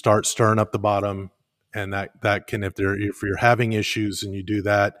to start stirring up the bottom, and that can, if you're having issues and you do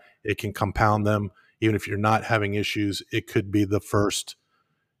that, it can compound them. Even if you're not having issues, it could be the first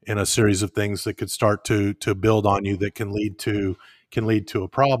in a series of things that could start to build on you, that can lead to a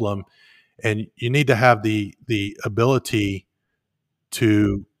problem. And you need to have the ability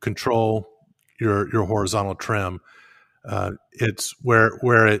to control your horizontal trim. It's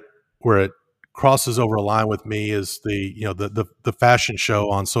where it crosses over a line with me is the fashion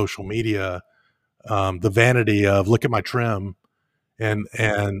show on social media, the vanity of, look at my trim,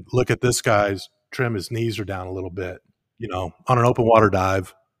 and look at this guy's trim, his knees are down a little bit, on an open water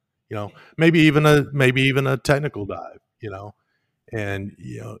dive, maybe even a technical dive, and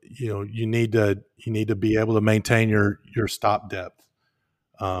you need to be able to maintain your stop depth.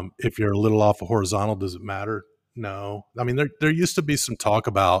 If you're a little off a horizontal, does it matter? No. I mean, there used to be some talk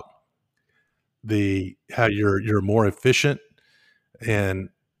about how you're more efficient and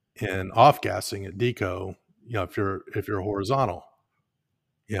off gassing at deco, if you're horizontal,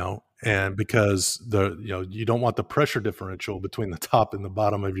 and because you don't want the pressure differential between the top and the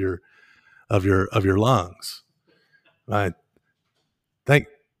bottom of your lungs. Right. Thank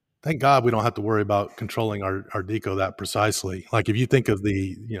God we don't have to worry about controlling our deco that precisely. Like, if you think of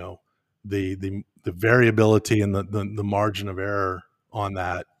the variability and the margin of error on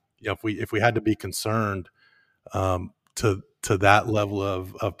that, if we had to be concerned to that level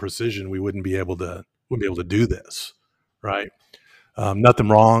of precision, we wouldn't be able to do this, right? Nothing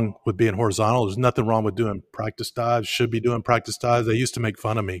wrong with being horizontal. There's nothing wrong with doing practice dives. Should be doing practice dives. They used to make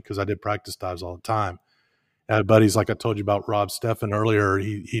fun of me because I did practice dives all the time. I had buddies, like I told you about Rob Steffen earlier.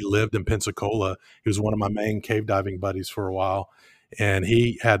 He lived in Pensacola. He was one of my main cave diving buddies for a while, and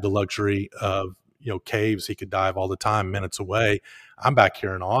he had the luxury of caves he could dive all the time, minutes away. I'm back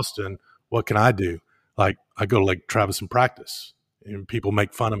here in Austin. What can I do? Like, I go to Lake Travis and practice, and people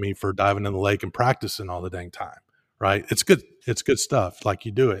make fun of me for diving in the lake and practicing all the dang time. Right? It's good stuff. Like,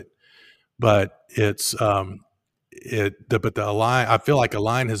 you do it, but it's but the line. I feel like a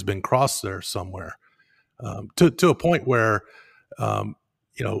line has been crossed there somewhere. To a point where,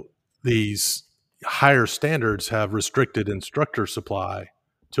 these higher standards have restricted instructor supply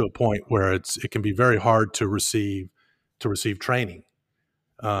to a point where it can be very hard to receive training,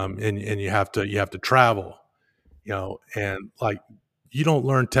 and you have to travel, and like, you don't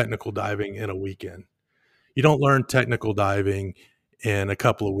learn technical diving in a weekend. You don't learn technical diving in a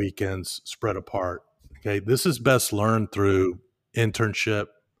couple of weekends spread apart. Okay, this is best learned through internship,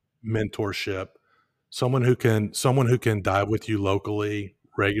 mentorship. Someone who can dive with you locally,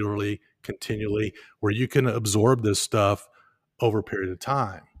 regularly, continually, where you can absorb this stuff over a period of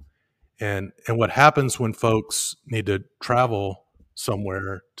time. And what happens when folks need to travel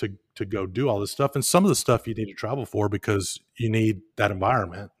somewhere to go do all this stuff, and some of the stuff you need to travel for because you need that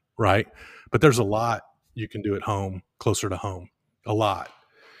environment, right? But there's a lot you can do at home, closer to home, a lot.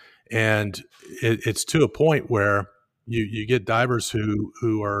 And it's to a point where you get divers who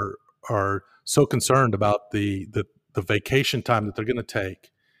are so concerned about the vacation time that they're going to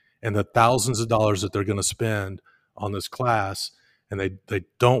take and the thousands of dollars that they're going to spend on this class, and they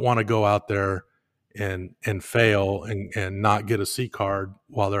don't want to go out there and fail and not get a C card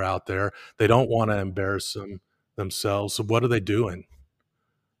while they're out there. They don't want to embarrass themselves. So what are they doing?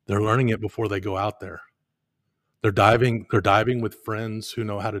 They're learning it before they go out there. They're diving with friends who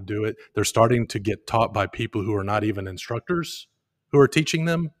know how to do it. They're starting to get taught by people who are not even instructors who are teaching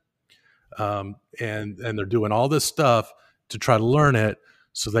them. and they're doing all this stuff to try to learn it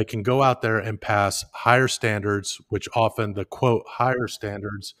so they can go out there and pass higher standards, which often the quote higher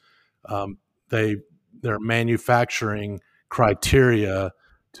standards, um, they're manufacturing criteria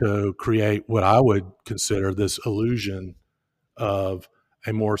to create what I would consider this illusion of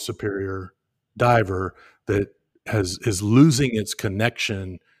a more superior diver that is losing its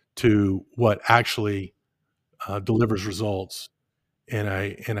connection to what actually delivers results in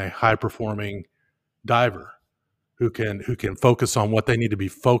a high performing diver who can focus on what they need to be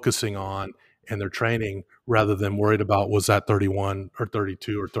focusing on in their training rather than worried about was that 31 or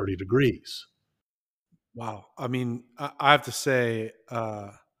 32 or 30 degrees. Wow. I mean, I have to say,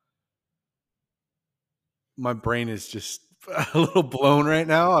 my brain is just a little blown right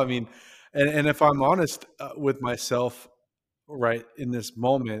now. I mean, and if I'm honest with myself right in this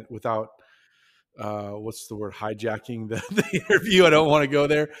moment without, what's the word, hijacking the interview, I don't want to go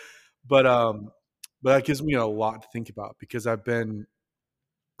there, but, but that gives me a lot to think about because I've been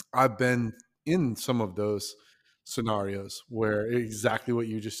in some of those scenarios where exactly what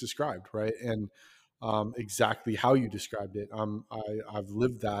you just described, right? And exactly how you described it. I've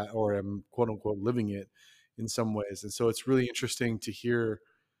lived that, or am quote unquote living it in some ways, and so it's really interesting to hear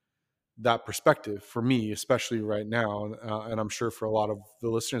that perspective for me, especially right now, and I'm sure for a lot of the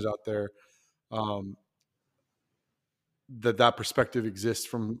listeners out there, um, that perspective exists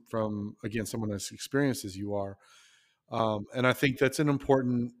from again someone as experienced as you are. And I think that's an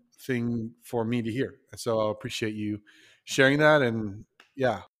important thing for me to hear. And so I appreciate you sharing that. And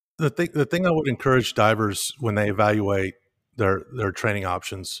yeah, The thing I would encourage divers when they evaluate their training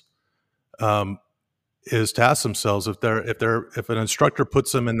options um, is to ask themselves if an instructor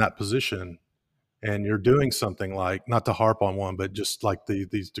puts them in that position and you're doing something like, not to harp on one, but just like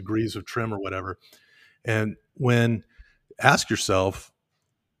these degrees of trim or whatever. And when ask yourself,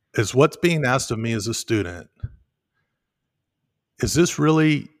 is what's being asked of me as a student, is this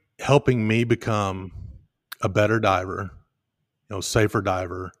really helping me become a better diver, safer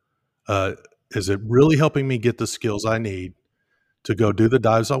diver? Is it really helping me get the skills I need to go do the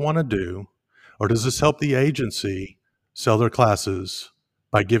dives I want to do? Or does this help the agency sell their classes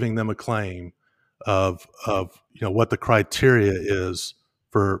by giving them a claim of what the criteria is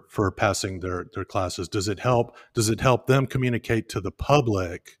for passing their classes? Does it help them communicate to the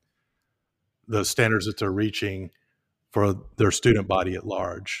public the standards that they're reaching for their student body at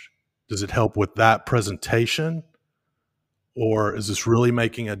large? Does it help with that presentation? Or is this really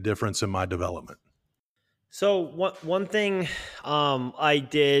making a difference in my development? So one thing I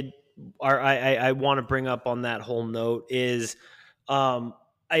did, or I want to bring up on that whole note is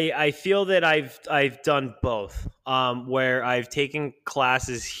I feel that I've done both, where I've taken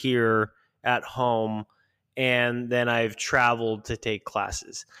classes here at home and then I've traveled to take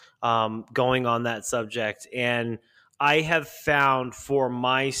classes going on that subject. And I have found for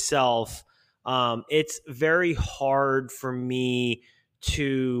myself, it's very hard for me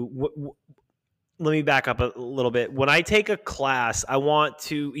to let me back up a little bit. When I take a class, I want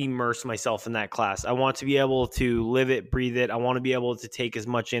to immerse myself in that class. I want to be able to live it, breathe it. I want to be able to take as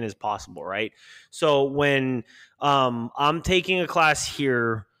much in as possible, right? So when I'm taking a class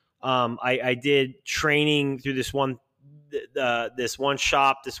here, I did training through this one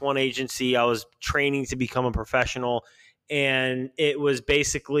shop, this one agency. I was training to become a professional, and it was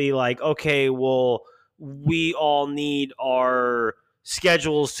basically like, okay, well, we all need our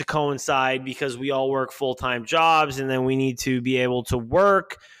schedules to coincide because we all work full-time jobs, and then we need to be able to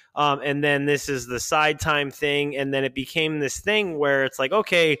work. And then this is the side time thing. And then it became this thing where it's like,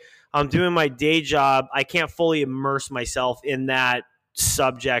 okay, I'm doing my day job. I can't fully immerse myself in that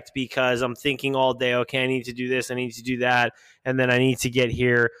subject because I'm thinking all day, okay, I need to do this, I need to do that, and then I need to get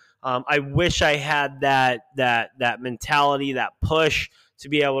here. I wish I had that mentality, that push to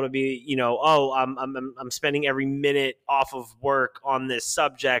be able to be, I'm spending every minute off of work on this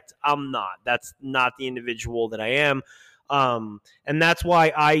subject. I'm not. That's not the individual that I am. And that's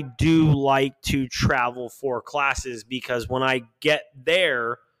why I do like to travel for classes, because when I get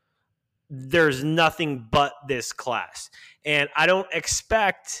there, there's nothing but this class. And I don't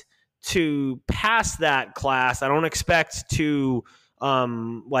expect to pass that class. I don't expect to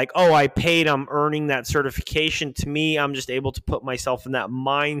I paid, I'm earning that certification. To me, I'm just able to put myself in that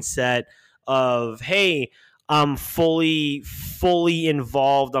mindset of, hey, I'm fully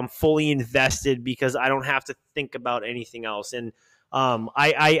involved. I'm fully invested because I don't have to think about anything else. And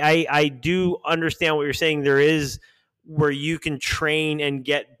I do understand what you're saying. There is where you can train and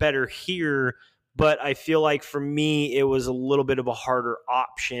get better here, but I feel like for me, it was a little bit of a harder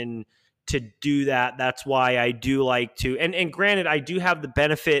option to do that. That's why I do like to, and granted, I do have the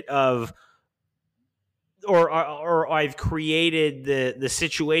benefit of, or I've created the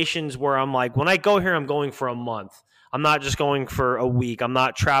situations where I'm like, when I go here, I'm going for a month. I'm not just going for a week. I'm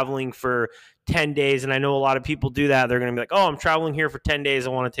not traveling for 10 days. And I know a lot of people do that. They're going to be like, oh, I'm traveling here for 10 days. I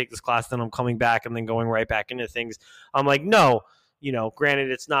want to take this class. Then I'm coming back and then going right back into things. I'm like, no,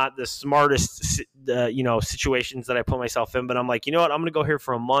 granted, it's not the smartest, situations that I put myself in, but I'm like, you know what? I'm going to go here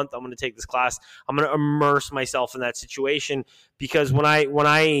for a month. I'm going to take this class. I'm going to immerse myself in that situation, because when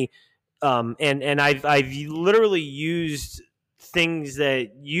I and I've literally used things that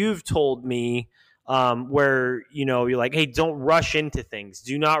you've told me, where you're like, hey, don't rush into things.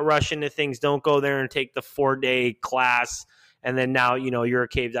 Do not rush into things. Don't go there and take the 4-day class and then now you're a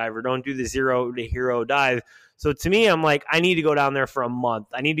cave diver. Don't do the 0 to hero dive. So to me, I'm like, I need to go down there for a month.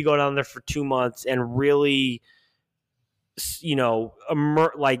 I need to go down there for 2 months and really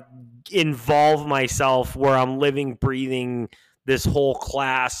involve myself where I'm living, breathing this whole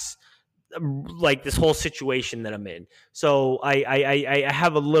class, like this whole situation that I'm in. So I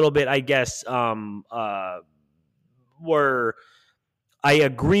have a little bit, I guess, where I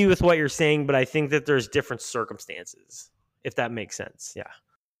agree with what you're saying, but I think that there's different circumstances, if that makes sense. Yeah.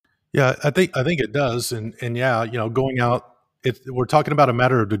 Yeah, I think it does. And yeah, going out, we're talking about a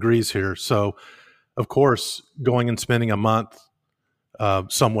matter of degrees here. So of course, going and spending a month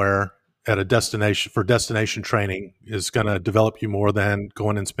somewhere at a destination for destination training is going to develop you more than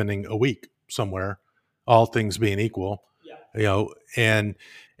going and spending a week somewhere, all things being equal. Yeah. And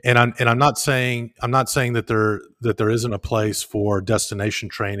I'm not saying that there isn't a place for destination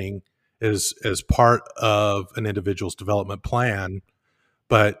training as part of an individual's development plan,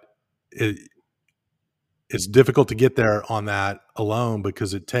 but it's difficult to get there on that alone,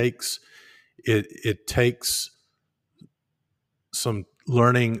 because it takes some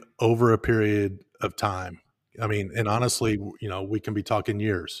learning over a period of time. I mean, and honestly, we can be talking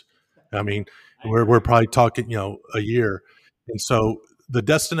years. I mean, we're probably talking, a year. And so the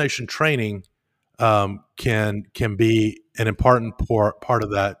destination training can be an important part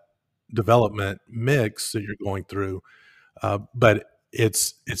of that development mix that you're going through. But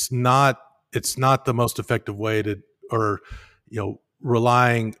it's not the most effective way to, or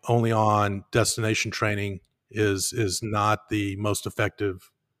relying only on destination training is not the most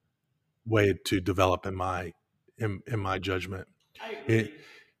effective way to develop in my judgment. And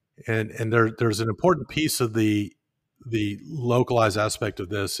there's an important piece of the localized aspect of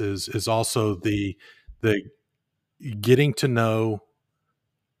this is also the getting to know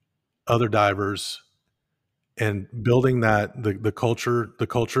other divers and building that the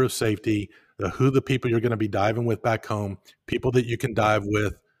culture of safety, who the people you're going to be diving with back home, people that you can dive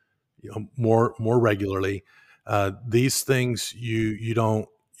with more regularly. These things you don't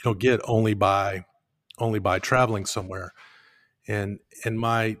get only by traveling somewhere. And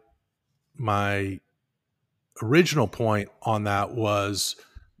my original point on that was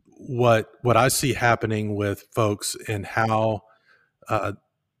what I see happening with folks, and how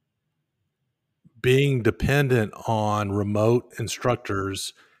being dependent on remote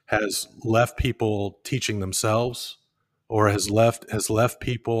instructors has left people teaching themselves, or has left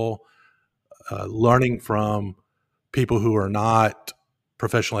people learning from people who are not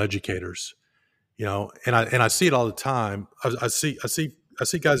professional educators. And I see it all the time. I see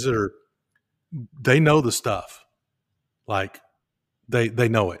guys that they know the stuff, like they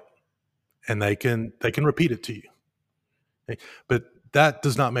know it, and they can repeat it to you, but that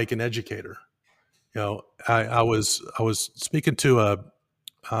does not make an educator. I was speaking to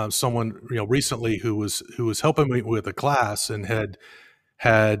someone recently who was helping me with a class, and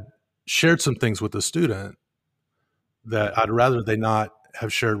had shared some things with a student that I'd rather they not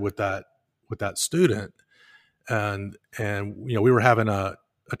have shared with that student. And we were having a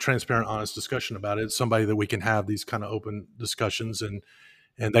transparent, honest discussion about it. It's somebody that we can have these kind of open discussions, and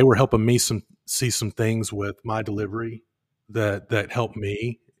they were helping me see some things with my delivery that helped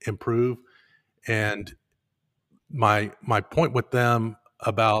me improve. And my point with them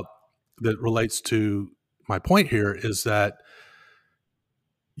about that relates to my point here is that,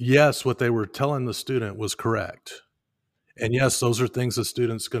 yes, what they were telling the student was correct. And yes, those are things the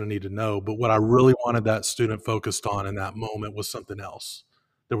student's going to need to know. But what I really wanted that student focused on in that moment was something else.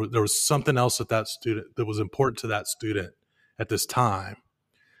 There was something else that student that was important to that student at this time.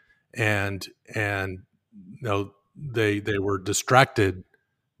 And they were distracted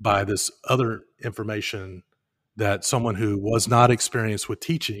by this other information that someone who was not experienced with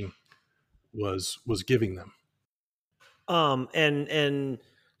teaching was giving them. And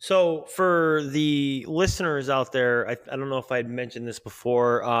So for the listeners out there, I don't know if I'd mentioned this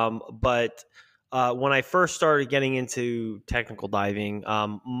before, but when I first started getting into technical diving,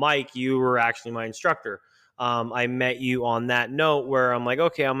 Mike, you were actually my instructor. I met you on that note where I'm like,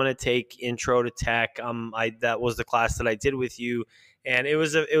 okay, I'm going to take Intro to Tech. That was the class that I did with you, and it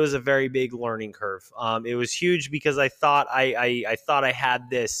was a very big learning curve. It was huge because I thought I thought I had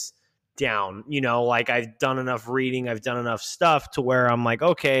this down, like I've done enough reading, I've done enough stuff to where I'm like,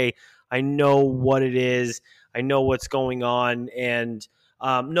 okay, I know what it is, I know what's going on. And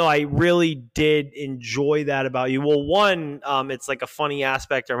no, I really did enjoy that about you. Well, one, it's like a funny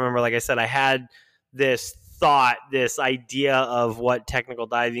aspect. I remember, like I said, I had this thought, this idea of what technical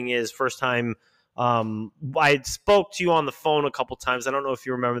diving is. First time I spoke to you on the phone a couple times. I don't know if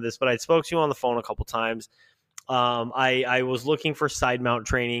you remember this, but I spoke to you on the phone a couple times. I was looking for side mount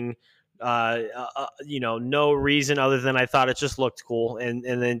training. No reason other than I thought it just looked cool. And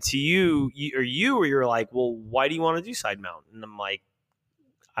then to you're like, well, why do you want to do side mount? And I'm like,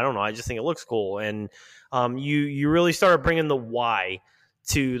 I don't know. I just think it looks cool. And you really started bringing the why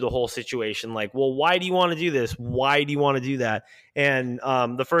to the whole situation. Like, well, why do you want to do this? Why do you want to do that? And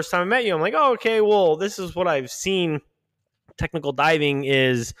the first time I met you, I'm like, oh, okay, well, this is what I've seen. Technical diving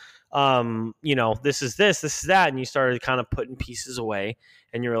is, this is that. And you started kind of putting pieces away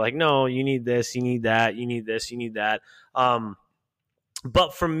and you were like, no, you need this, you need that, you need this, you need that.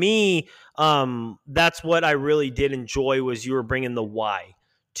 But for me, that's what I really did enjoy was you were bringing the why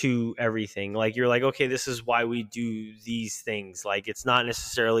to everything. Like you're like, okay, this is why we do these things. Like it's not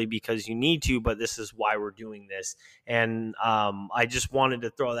necessarily because you need to, but this is why we're doing this. And I just wanted to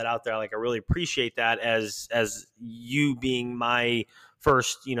throw that out there. Like I really appreciate that as you being my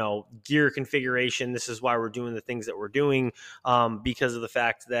first, gear configuration. This is why we're doing the things that we're doing, because of the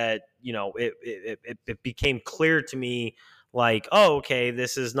fact that it became clear to me. Like, oh, okay,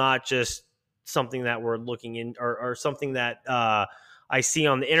 this is not just something that we're looking in or something that I see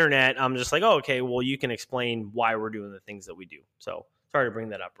on the internet. I'm just like, oh, okay, well, you can explain why we're doing the things that we do. So sorry to bring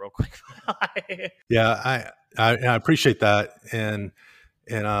that up real quick. Yeah, I appreciate that. And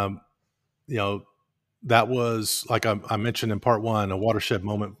that was, like I mentioned in part one, a watershed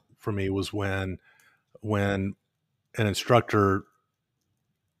moment for me was when an instructor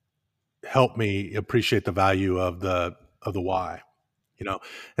helped me appreciate the value of the why, and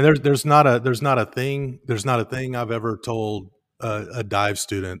there's not a thing I've ever told a dive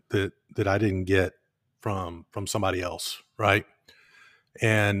student that I didn't get from somebody else. Right.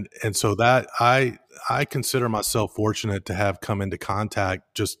 And so that I consider myself fortunate to have come into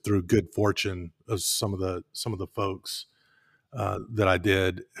contact just through good fortune of some of the folks that I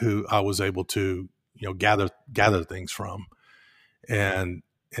did, who I was able to, gather things from. And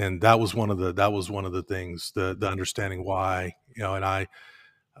that was one of the things, the understanding why, and I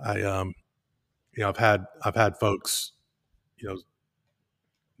I've had folks,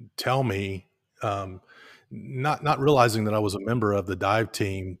 tell me, not realizing that I was a member of the dive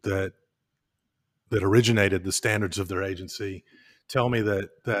team that originated the standards of their agency, tell me that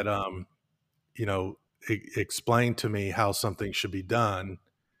explain to me how something should be done,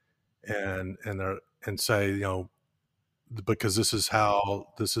 and say, because this is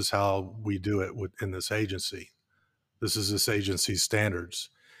how we do it within this agency. This is this agency's standards.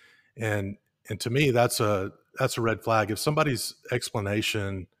 And to me, that's a red flag. If somebody's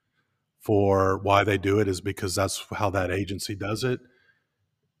explanation for why they do it is because that's how that agency does it,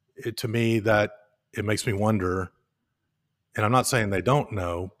 to me, that it makes me wonder. And I'm not saying they don't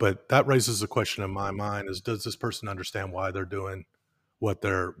know, but that raises a question in my mind: is, does this person understand why they're doing what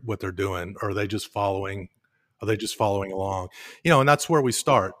they're doing? Or are they just following? Are they just following along? And that's where we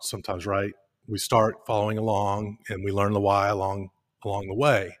start sometimes, right? We start following along, and we learn the why along the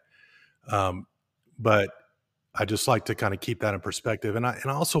way. But I just like to kind of keep that in perspective. And I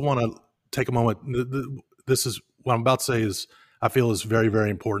also want to take a moment. This is what I'm about to say is, I feel, is very, very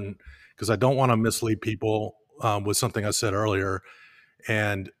important, because I don't want to mislead people with something I said earlier.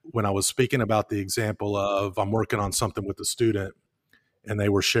 And when I was speaking about the example of, I'm working on something with the student and they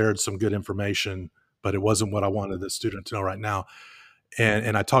were shared some good information, but it wasn't what I wanted the student to know right now.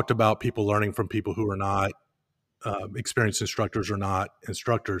 And I talked about people learning from people who are not experienced instructors or not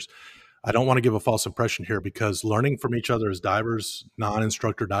instructors. I don't want to give a false impression here, because learning from each other as divers,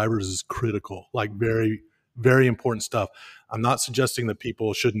 non-instructor divers, is critical, like very, very important stuff. I'm not suggesting that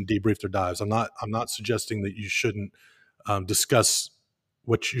people shouldn't debrief their dives. I'm not suggesting that you shouldn't discuss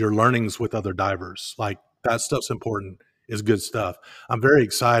what your learnings with other divers. Like, that stuff's important, is good stuff. I'm very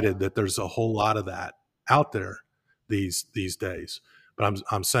excited that there's a whole lot of that out there these days. But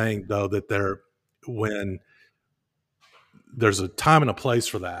I'm saying, though, that when there's a time and a place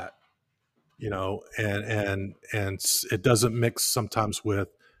for that, and it doesn't mix sometimes with,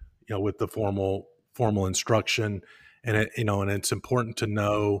 with the formal instruction, and and it's important to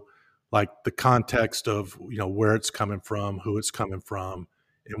know like the context of, where it's coming from, who it's coming from,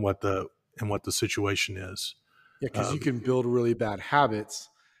 and what the situation is. Yeah, because you can build really bad habits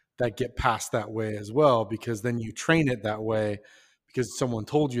that get passed that way as well, because then you train it that way because someone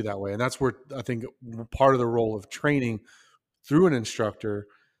told you that way. And that's where I think part of the role of training through an instructor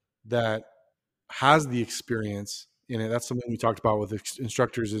that has the experience in it. That's something we talked about with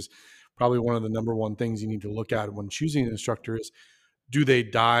instructors, is probably one of the number one things you need to look at when choosing an instructor is, do they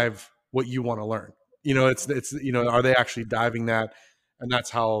dive what you want to learn? It's are they actually diving that? And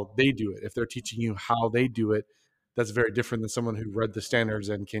that's how they do it. If they're teaching you how they do it, that's very different than someone who read the standards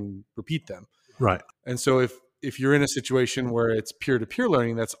and can repeat them. Right. And so if you're in a situation where it's peer-to-peer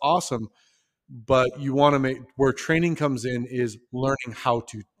learning, that's awesome. But you want to make, where training comes in is learning how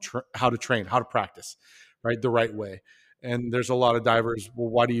to train, how to practice, right, the right way. And there's a lot of divers. Well,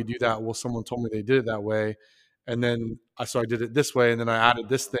 why do you do that? Well, someone told me they did it that way, and then I did it this way, and then I added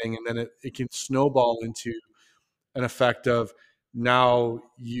this thing, and then it can snowball into an effect of, now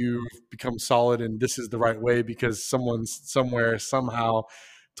you've become solid and this is the right way because someone somewhere somehow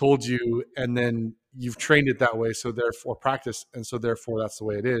told you, and then you've trained it that way, so therefore practice, and so therefore that's the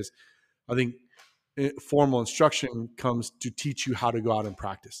way it is. I think formal instruction comes to teach you how to go out and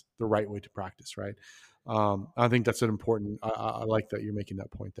practice the right way to practice, right? I think that's an important. I like that you're making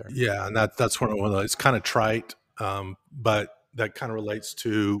that point there. Yeah, and that's one of those. It's kind of trite, but that kind of relates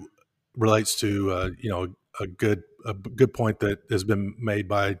to a good point that has been made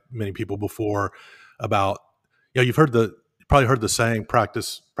by many people before about, you've probably heard the saying,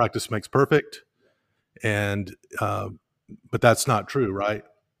 practice makes perfect, and but that's not true, right?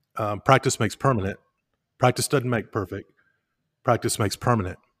 Practice makes permanent. Practice doesn't make perfect. Practice makes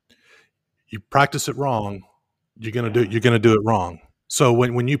permanent. You practice it wrong, you're gonna do it wrong. So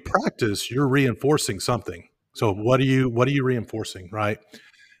when you practice, you're reinforcing something. So what are you reinforcing, right?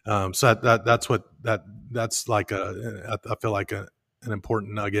 So that's like I feel like an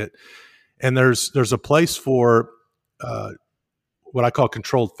important nugget. And there's a place for what I call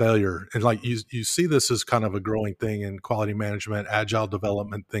controlled failure. And like you see this as kind of a growing thing in quality management, agile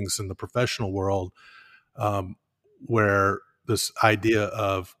development, things in the professional world, where this idea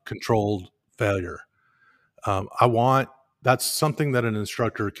of controlled failure. That's something that an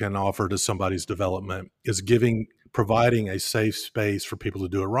instructor can offer to somebody's development, is providing a safe space for people to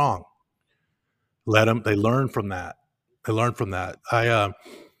do it wrong. They learn from that. I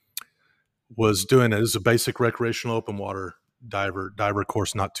was doing it as a basic recreational open water diver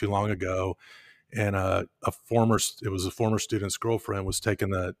course not too long ago, and it was a former student's girlfriend was taking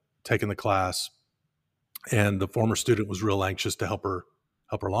the class, and the former student was real anxious to help her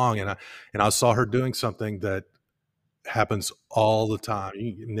along, and I saw her doing something that happens all the time.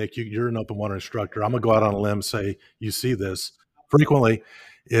 Nick, you're an open water instructor. I'm gonna go out on a limb and say you see this frequently,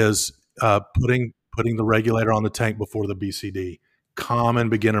 is putting the regulator on the tank before the BCD. Common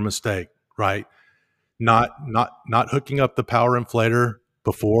beginner mistake, right? Not hooking up the power inflator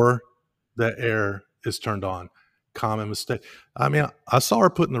before the air is turned on. Common mistake. I mean, I saw her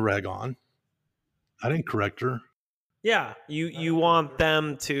putting the reg on. I didn't correct her. Yeah, you want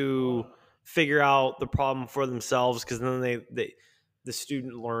them to figure out the problem for themselves, because then the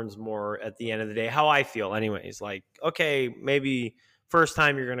student learns more at the end of the day. How I feel, anyways. Like, okay, maybe first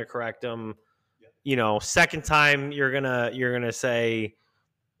time you're gonna correct them. Second time you're gonna say,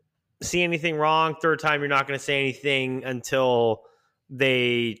 see anything wrong. Third time you're not gonna say anything until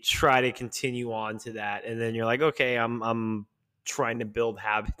they try to continue on to that, and then you're like, okay, I'm trying to build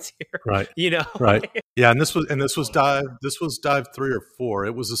habits here, right? Right. Yeah, and this was dive 3 or 4.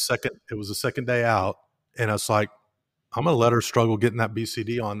 It was the second day out, and I was like, I'm gonna let her struggle getting that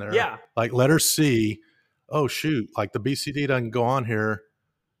BCD on there. Yeah, like let her see, oh shoot, like the BCD doesn't go on here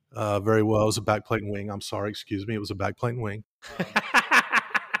very well. It was a backplate and wing. I'm sorry, excuse me, it was a backplate and wing.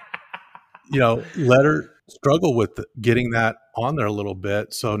 Let her struggle with getting that on there a little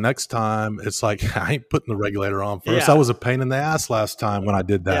bit. So next time it's like, I ain't putting the regulator on first. Yeah. I was a pain in the ass last time when I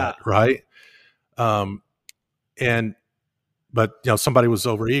did that. Yeah. Right. But somebody was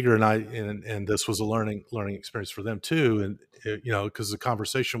overeager, and this was a learning experience for them too. And because the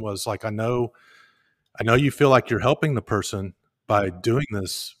conversation was like, I know you feel like you're helping the person by doing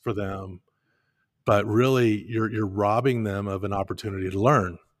this for them, but really you're robbing them of an opportunity to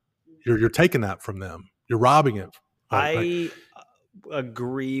learn. You're taking that from them. You're robbing it. I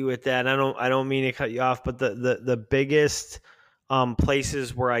agree with that. I don't mean to cut you off, but the biggest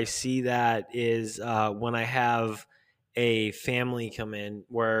places where I see that is when I have a family come in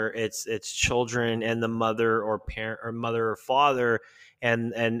where it's children and the mother or parent or mother or father,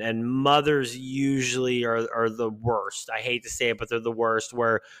 and mothers usually are the worst. I hate to say it, but they're the worst,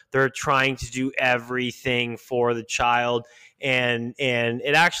 where they're trying to do everything for the child, and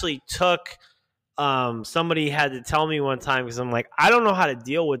it actually took somebody had to tell me one time, because I'm like, I don't know how to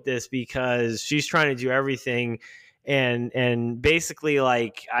deal with this because she's trying to do everything, and basically,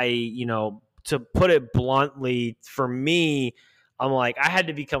 like, to put it bluntly, for me, I'm like, I had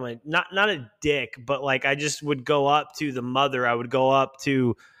to become not a dick, but like I just would go up to the mother, I would go up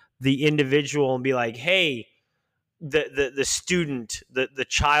to the individual and be like, hey, the student, the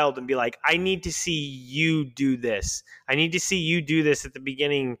child, and be like, I need to see you do this. I need to see you do this at the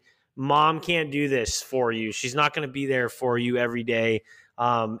beginning. Mom can't do this for you. She's not going to be there for you every day.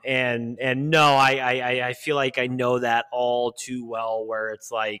 And no, I feel like I know that all too well, where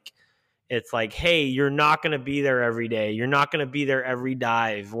it's like, hey, you're not going to be there every day. You're not going to be there every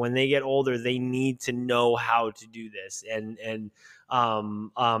dive. When they get older, they need to know how to do this.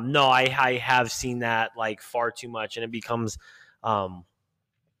 No, I have seen that like far too much, and it becomes kind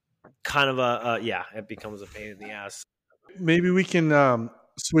of it becomes a pain in the ass. Maybe we can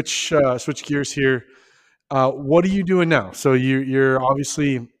switch gears here. What are you doing now? So you're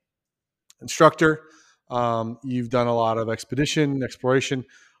obviously instructor. You've done a lot of exploration.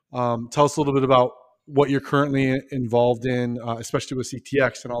 Tell us a little bit about what you're currently involved in, especially with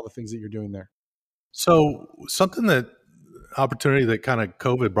CTX and all the things that you're doing there. So opportunity that kind of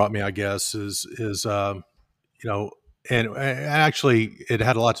COVID brought me, I guess, is and actually it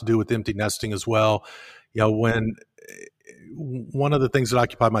had a lot to do with empty nesting as well. When one of the things that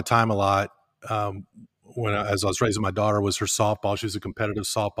occupied my time a lot, as I was raising my daughter, was her softball. She was a competitive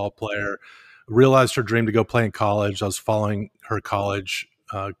softball player. Realized her dream to go play in college. I was following her college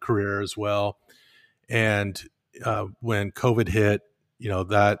career as well. And when COVID hit,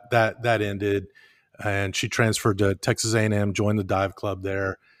 that ended, and she transferred to Texas A&M, joined the dive club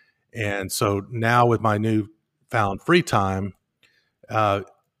there. And so now with my newfound free time,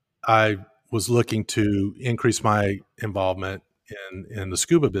 I was looking to increase my involvement in the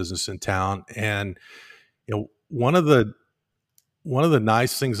scuba business in town. And one of the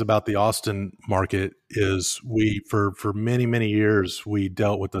nice things about the Austin market is for many years we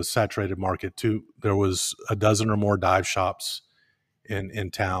dealt with a saturated market too. There was a dozen or more dive shops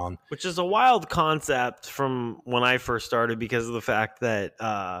in town, which is a wild concept from when I first started, because of the fact that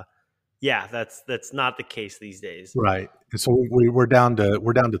that's not the case these days. Right. And so we're down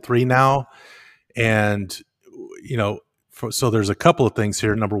to 3 now. And so there's a couple of things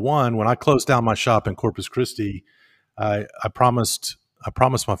here. Number one, when I closed down my shop in Corpus Christi, I promised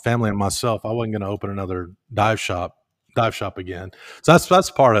my family and myself I wasn't going to open another dive shop again. So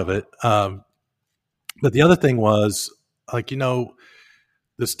that's part of it. But the other thing was, like,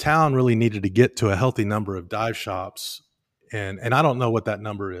 this town really needed to get to a healthy number of dive shops, and I don't know what that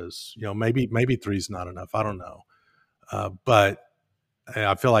number is. Maybe 3 is not enough. I don't know, but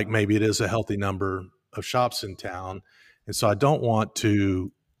I feel like maybe it is a healthy number of shops in town, and so I don't want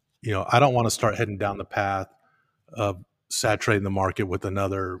to start heading down the path of saturating the market with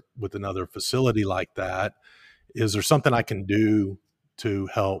another facility like that. Is there something I can do to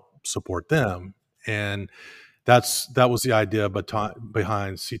help support them? And that was the idea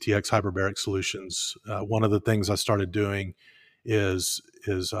behind CTX Hyperbaric Solutions. One of the things I started doing is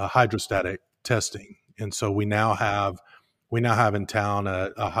hydrostatic testing, and so we now have in town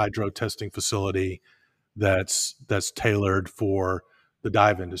a hydro testing facility that's tailored for the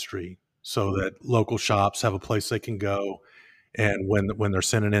dive industry, so that local shops have a place they can go, and when they're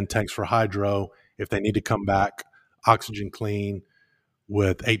sending in tanks for hydro, if they need to come back oxygen clean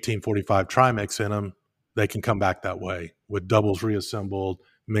with 1845 trimix in them, they can come back that way with doubles reassembled,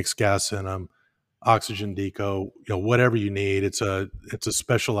 mixed gas in them, oxygen deco, whatever you need. It's a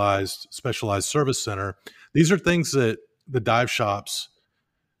specialized service center. These are things that the dive shops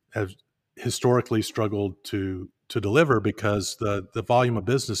have historically struggled to deliver, because the volume of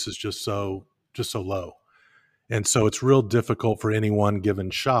business is just so low. And so it's real difficult for any one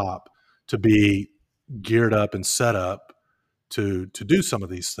given shop to be geared up and set up to do some of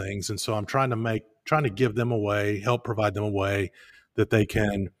these things. And so I'm trying to give them a way, help provide them a way that they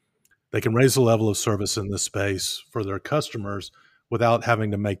can raise the level of service in this space for their customers without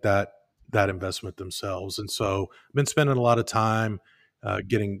having to make that investment themselves. And so I've been spending a lot of time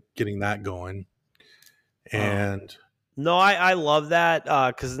getting that going. And no, I love that,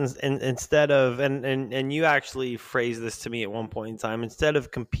 because instead of and you actually phrased this to me at one point in time, instead of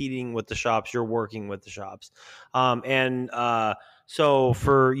competing with the shops, you're working with the shops. So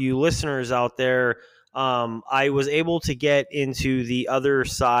for you listeners out there, I was able to get into the other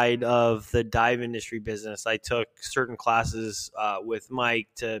side of the dive industry business. I took certain classes with Mike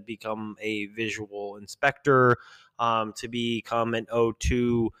to become a visual inspector, to become an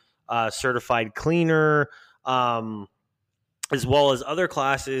O2 certified cleaner, as well as other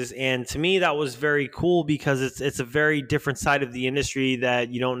classes. And to me, that was very cool because it's a very different side of the industry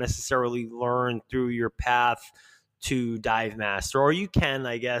that you don't necessarily learn through your path to dive master, or you can,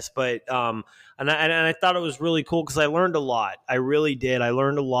 I guess. But and I thought it was really cool because I learned a lot. I really did. I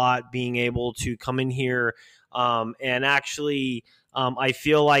learned a lot being able to come in here and actually. I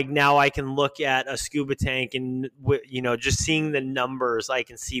feel like now I can look at a scuba tank and, just seeing the numbers, I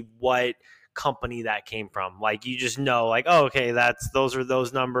can see what company that came from. Like, you just know, like, oh, okay, those are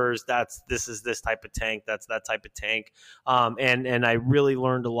those numbers. This is this type of tank. That's that type of tank. And I really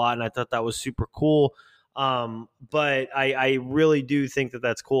learned a lot, and I thought that was super cool. But I really do think that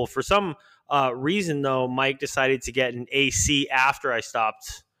that's cool. For some reason, though, Mike decided to get an AC after I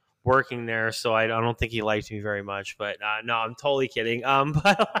stopped working there, so I don't think he liked me very much. But no, I'm totally kidding.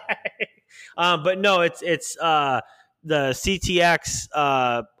 But no, it's the CTX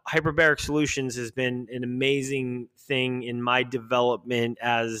hyperbaric solutions has been an amazing thing in my development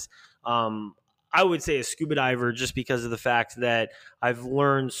as I would say a scuba diver, just because of the fact that I've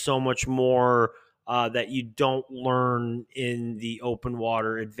learned so much more that you don't learn in the open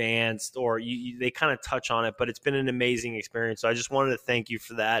water advanced, or they kind of touch on it, but it's been an amazing experience. So I just wanted to thank you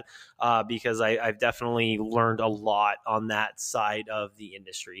for that because I've definitely learned a lot on that side of the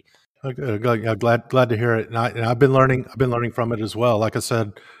industry. Glad to hear it. And I've been learning from it as well. Like I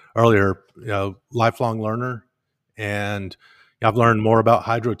said earlier, lifelong learner, and I've learned more about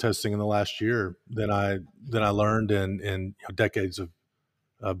hydro testing in the last year than I learned in decades of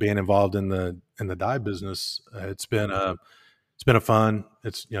being involved in the dive business. It's been a fun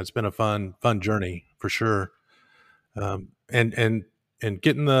journey for sure. And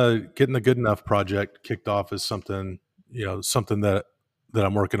getting the Good Enough project kicked off is something that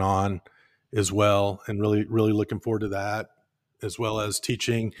I'm working on as well, and really looking forward to that, as well as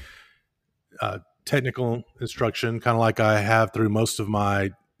teaching technical instruction, kind of like I have through most of my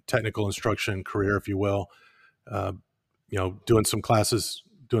technical instruction career, if you will. Doing some classes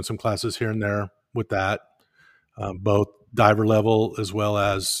here and there with that, both diver level as well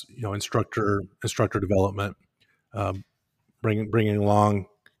as instructor development, bringing along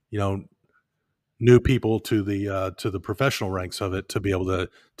new people to the professional ranks of it to be able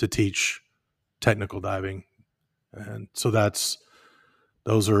to teach technical diving. And so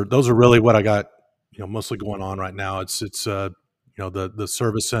those are really what I got mostly going on right now. It's the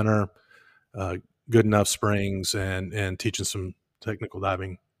service center, Good Enough Springs, and teaching some technical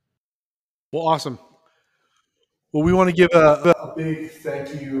diving. Well, awesome. Well, we want to give a big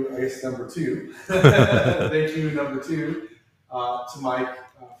thank you, I guess, number two. Thank you, number two, to Mike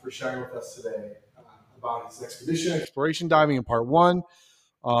for sharing with us today about his expedition, exploration diving in part one,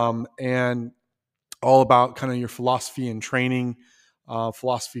 and all about kind of your philosophy and training,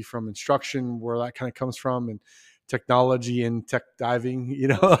 philosophy from instruction, where that kind of comes from, and technology and tech diving.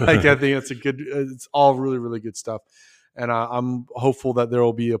 I think it's all really, really good stuff. And I'm hopeful that there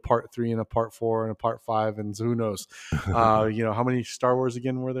will be a part 3 and a part 4 and a part 5, and who knows? How many Star Wars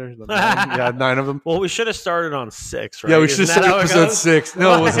again were there? 9? Yeah, 9 of them. Well, we should have started on 6, right? Yeah, we should have started episode 6.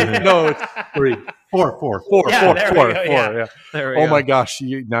 No, it wasn't. No, it's 3. 4. Yeah. Oh my gosh!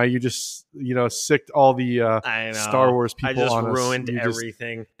 Now you just sicked all the Star Wars people. I just on us. ruined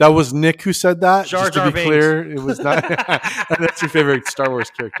everything. That was Nick who said that. Jar just Jar to be Binks. clear, it was not. That's your favorite Star Wars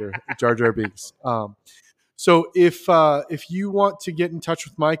character, Jar Jar Binks. So if you want to get in touch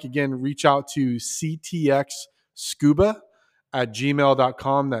with Mike, again, reach out to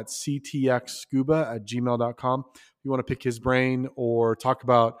ctxscuba@gmail.com. That's ctxscuba@gmail.com. If you want to pick his brain or talk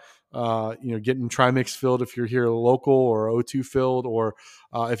about getting Trimix filled if you're here local, or O2 filled, or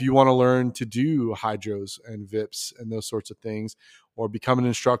if you want to learn to do hydros and VIPs and those sorts of things, or become an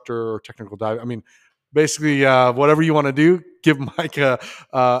instructor or technical dive. I mean, basically, whatever you want to do, give Mike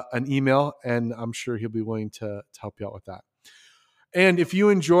an email, and I'm sure he'll be willing to help you out with that. And if you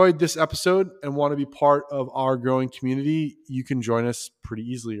enjoyed this episode and want to be part of our growing community, you can join us pretty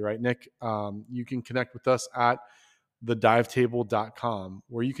easily, right, Nick? You can connect with us at thedivetable.com,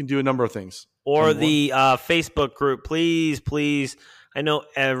 where you can do a number of things. Or the Facebook group. Please. I know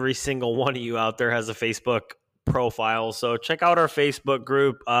every single one of you out there has a Facebook profile, so check out our Facebook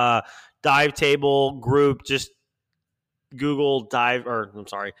group. Dive Table group. Just Google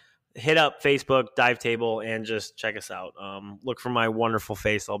hit up Facebook Dive Table and just check us out. Look for my wonderful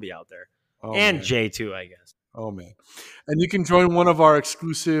face. I'll be out there. And man. Jay too, I guess. Oh man. And you can join one of our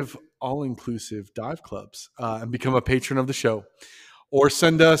exclusive all-inclusive dive clubs and become a patron of the show. Or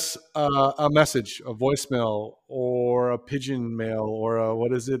send us a message, a voicemail, or a pigeon mail, or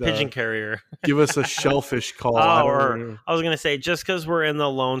Pigeon carrier. Give us a shellfish call. I was going to say, just because we're in the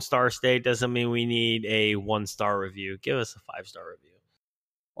Lone Star State doesn't mean we need a 1-star review. Give us a 5-star review.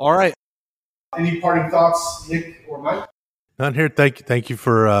 All right. Any parting thoughts, Nick or Mike? None here. Thank you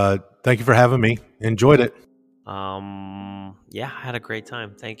for having me. Enjoyed it. Yeah, I had a great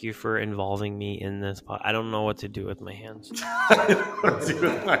time. Thank you for involving me in this I don't know what to do with my hands.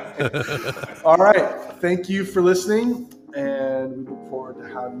 All right. Thank you for listening, and we look forward to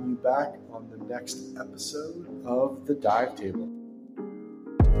having you back on the next episode of The Dive Table.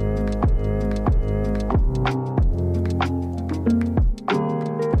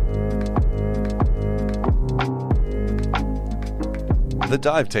 The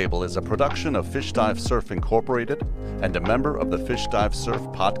Dive Table is a production of Fish Dive Surf Incorporated and a member of the Fish Dive Surf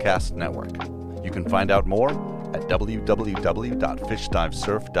Podcast Network. You can find out more at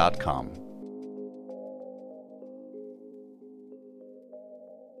www.fishdivesurf.com.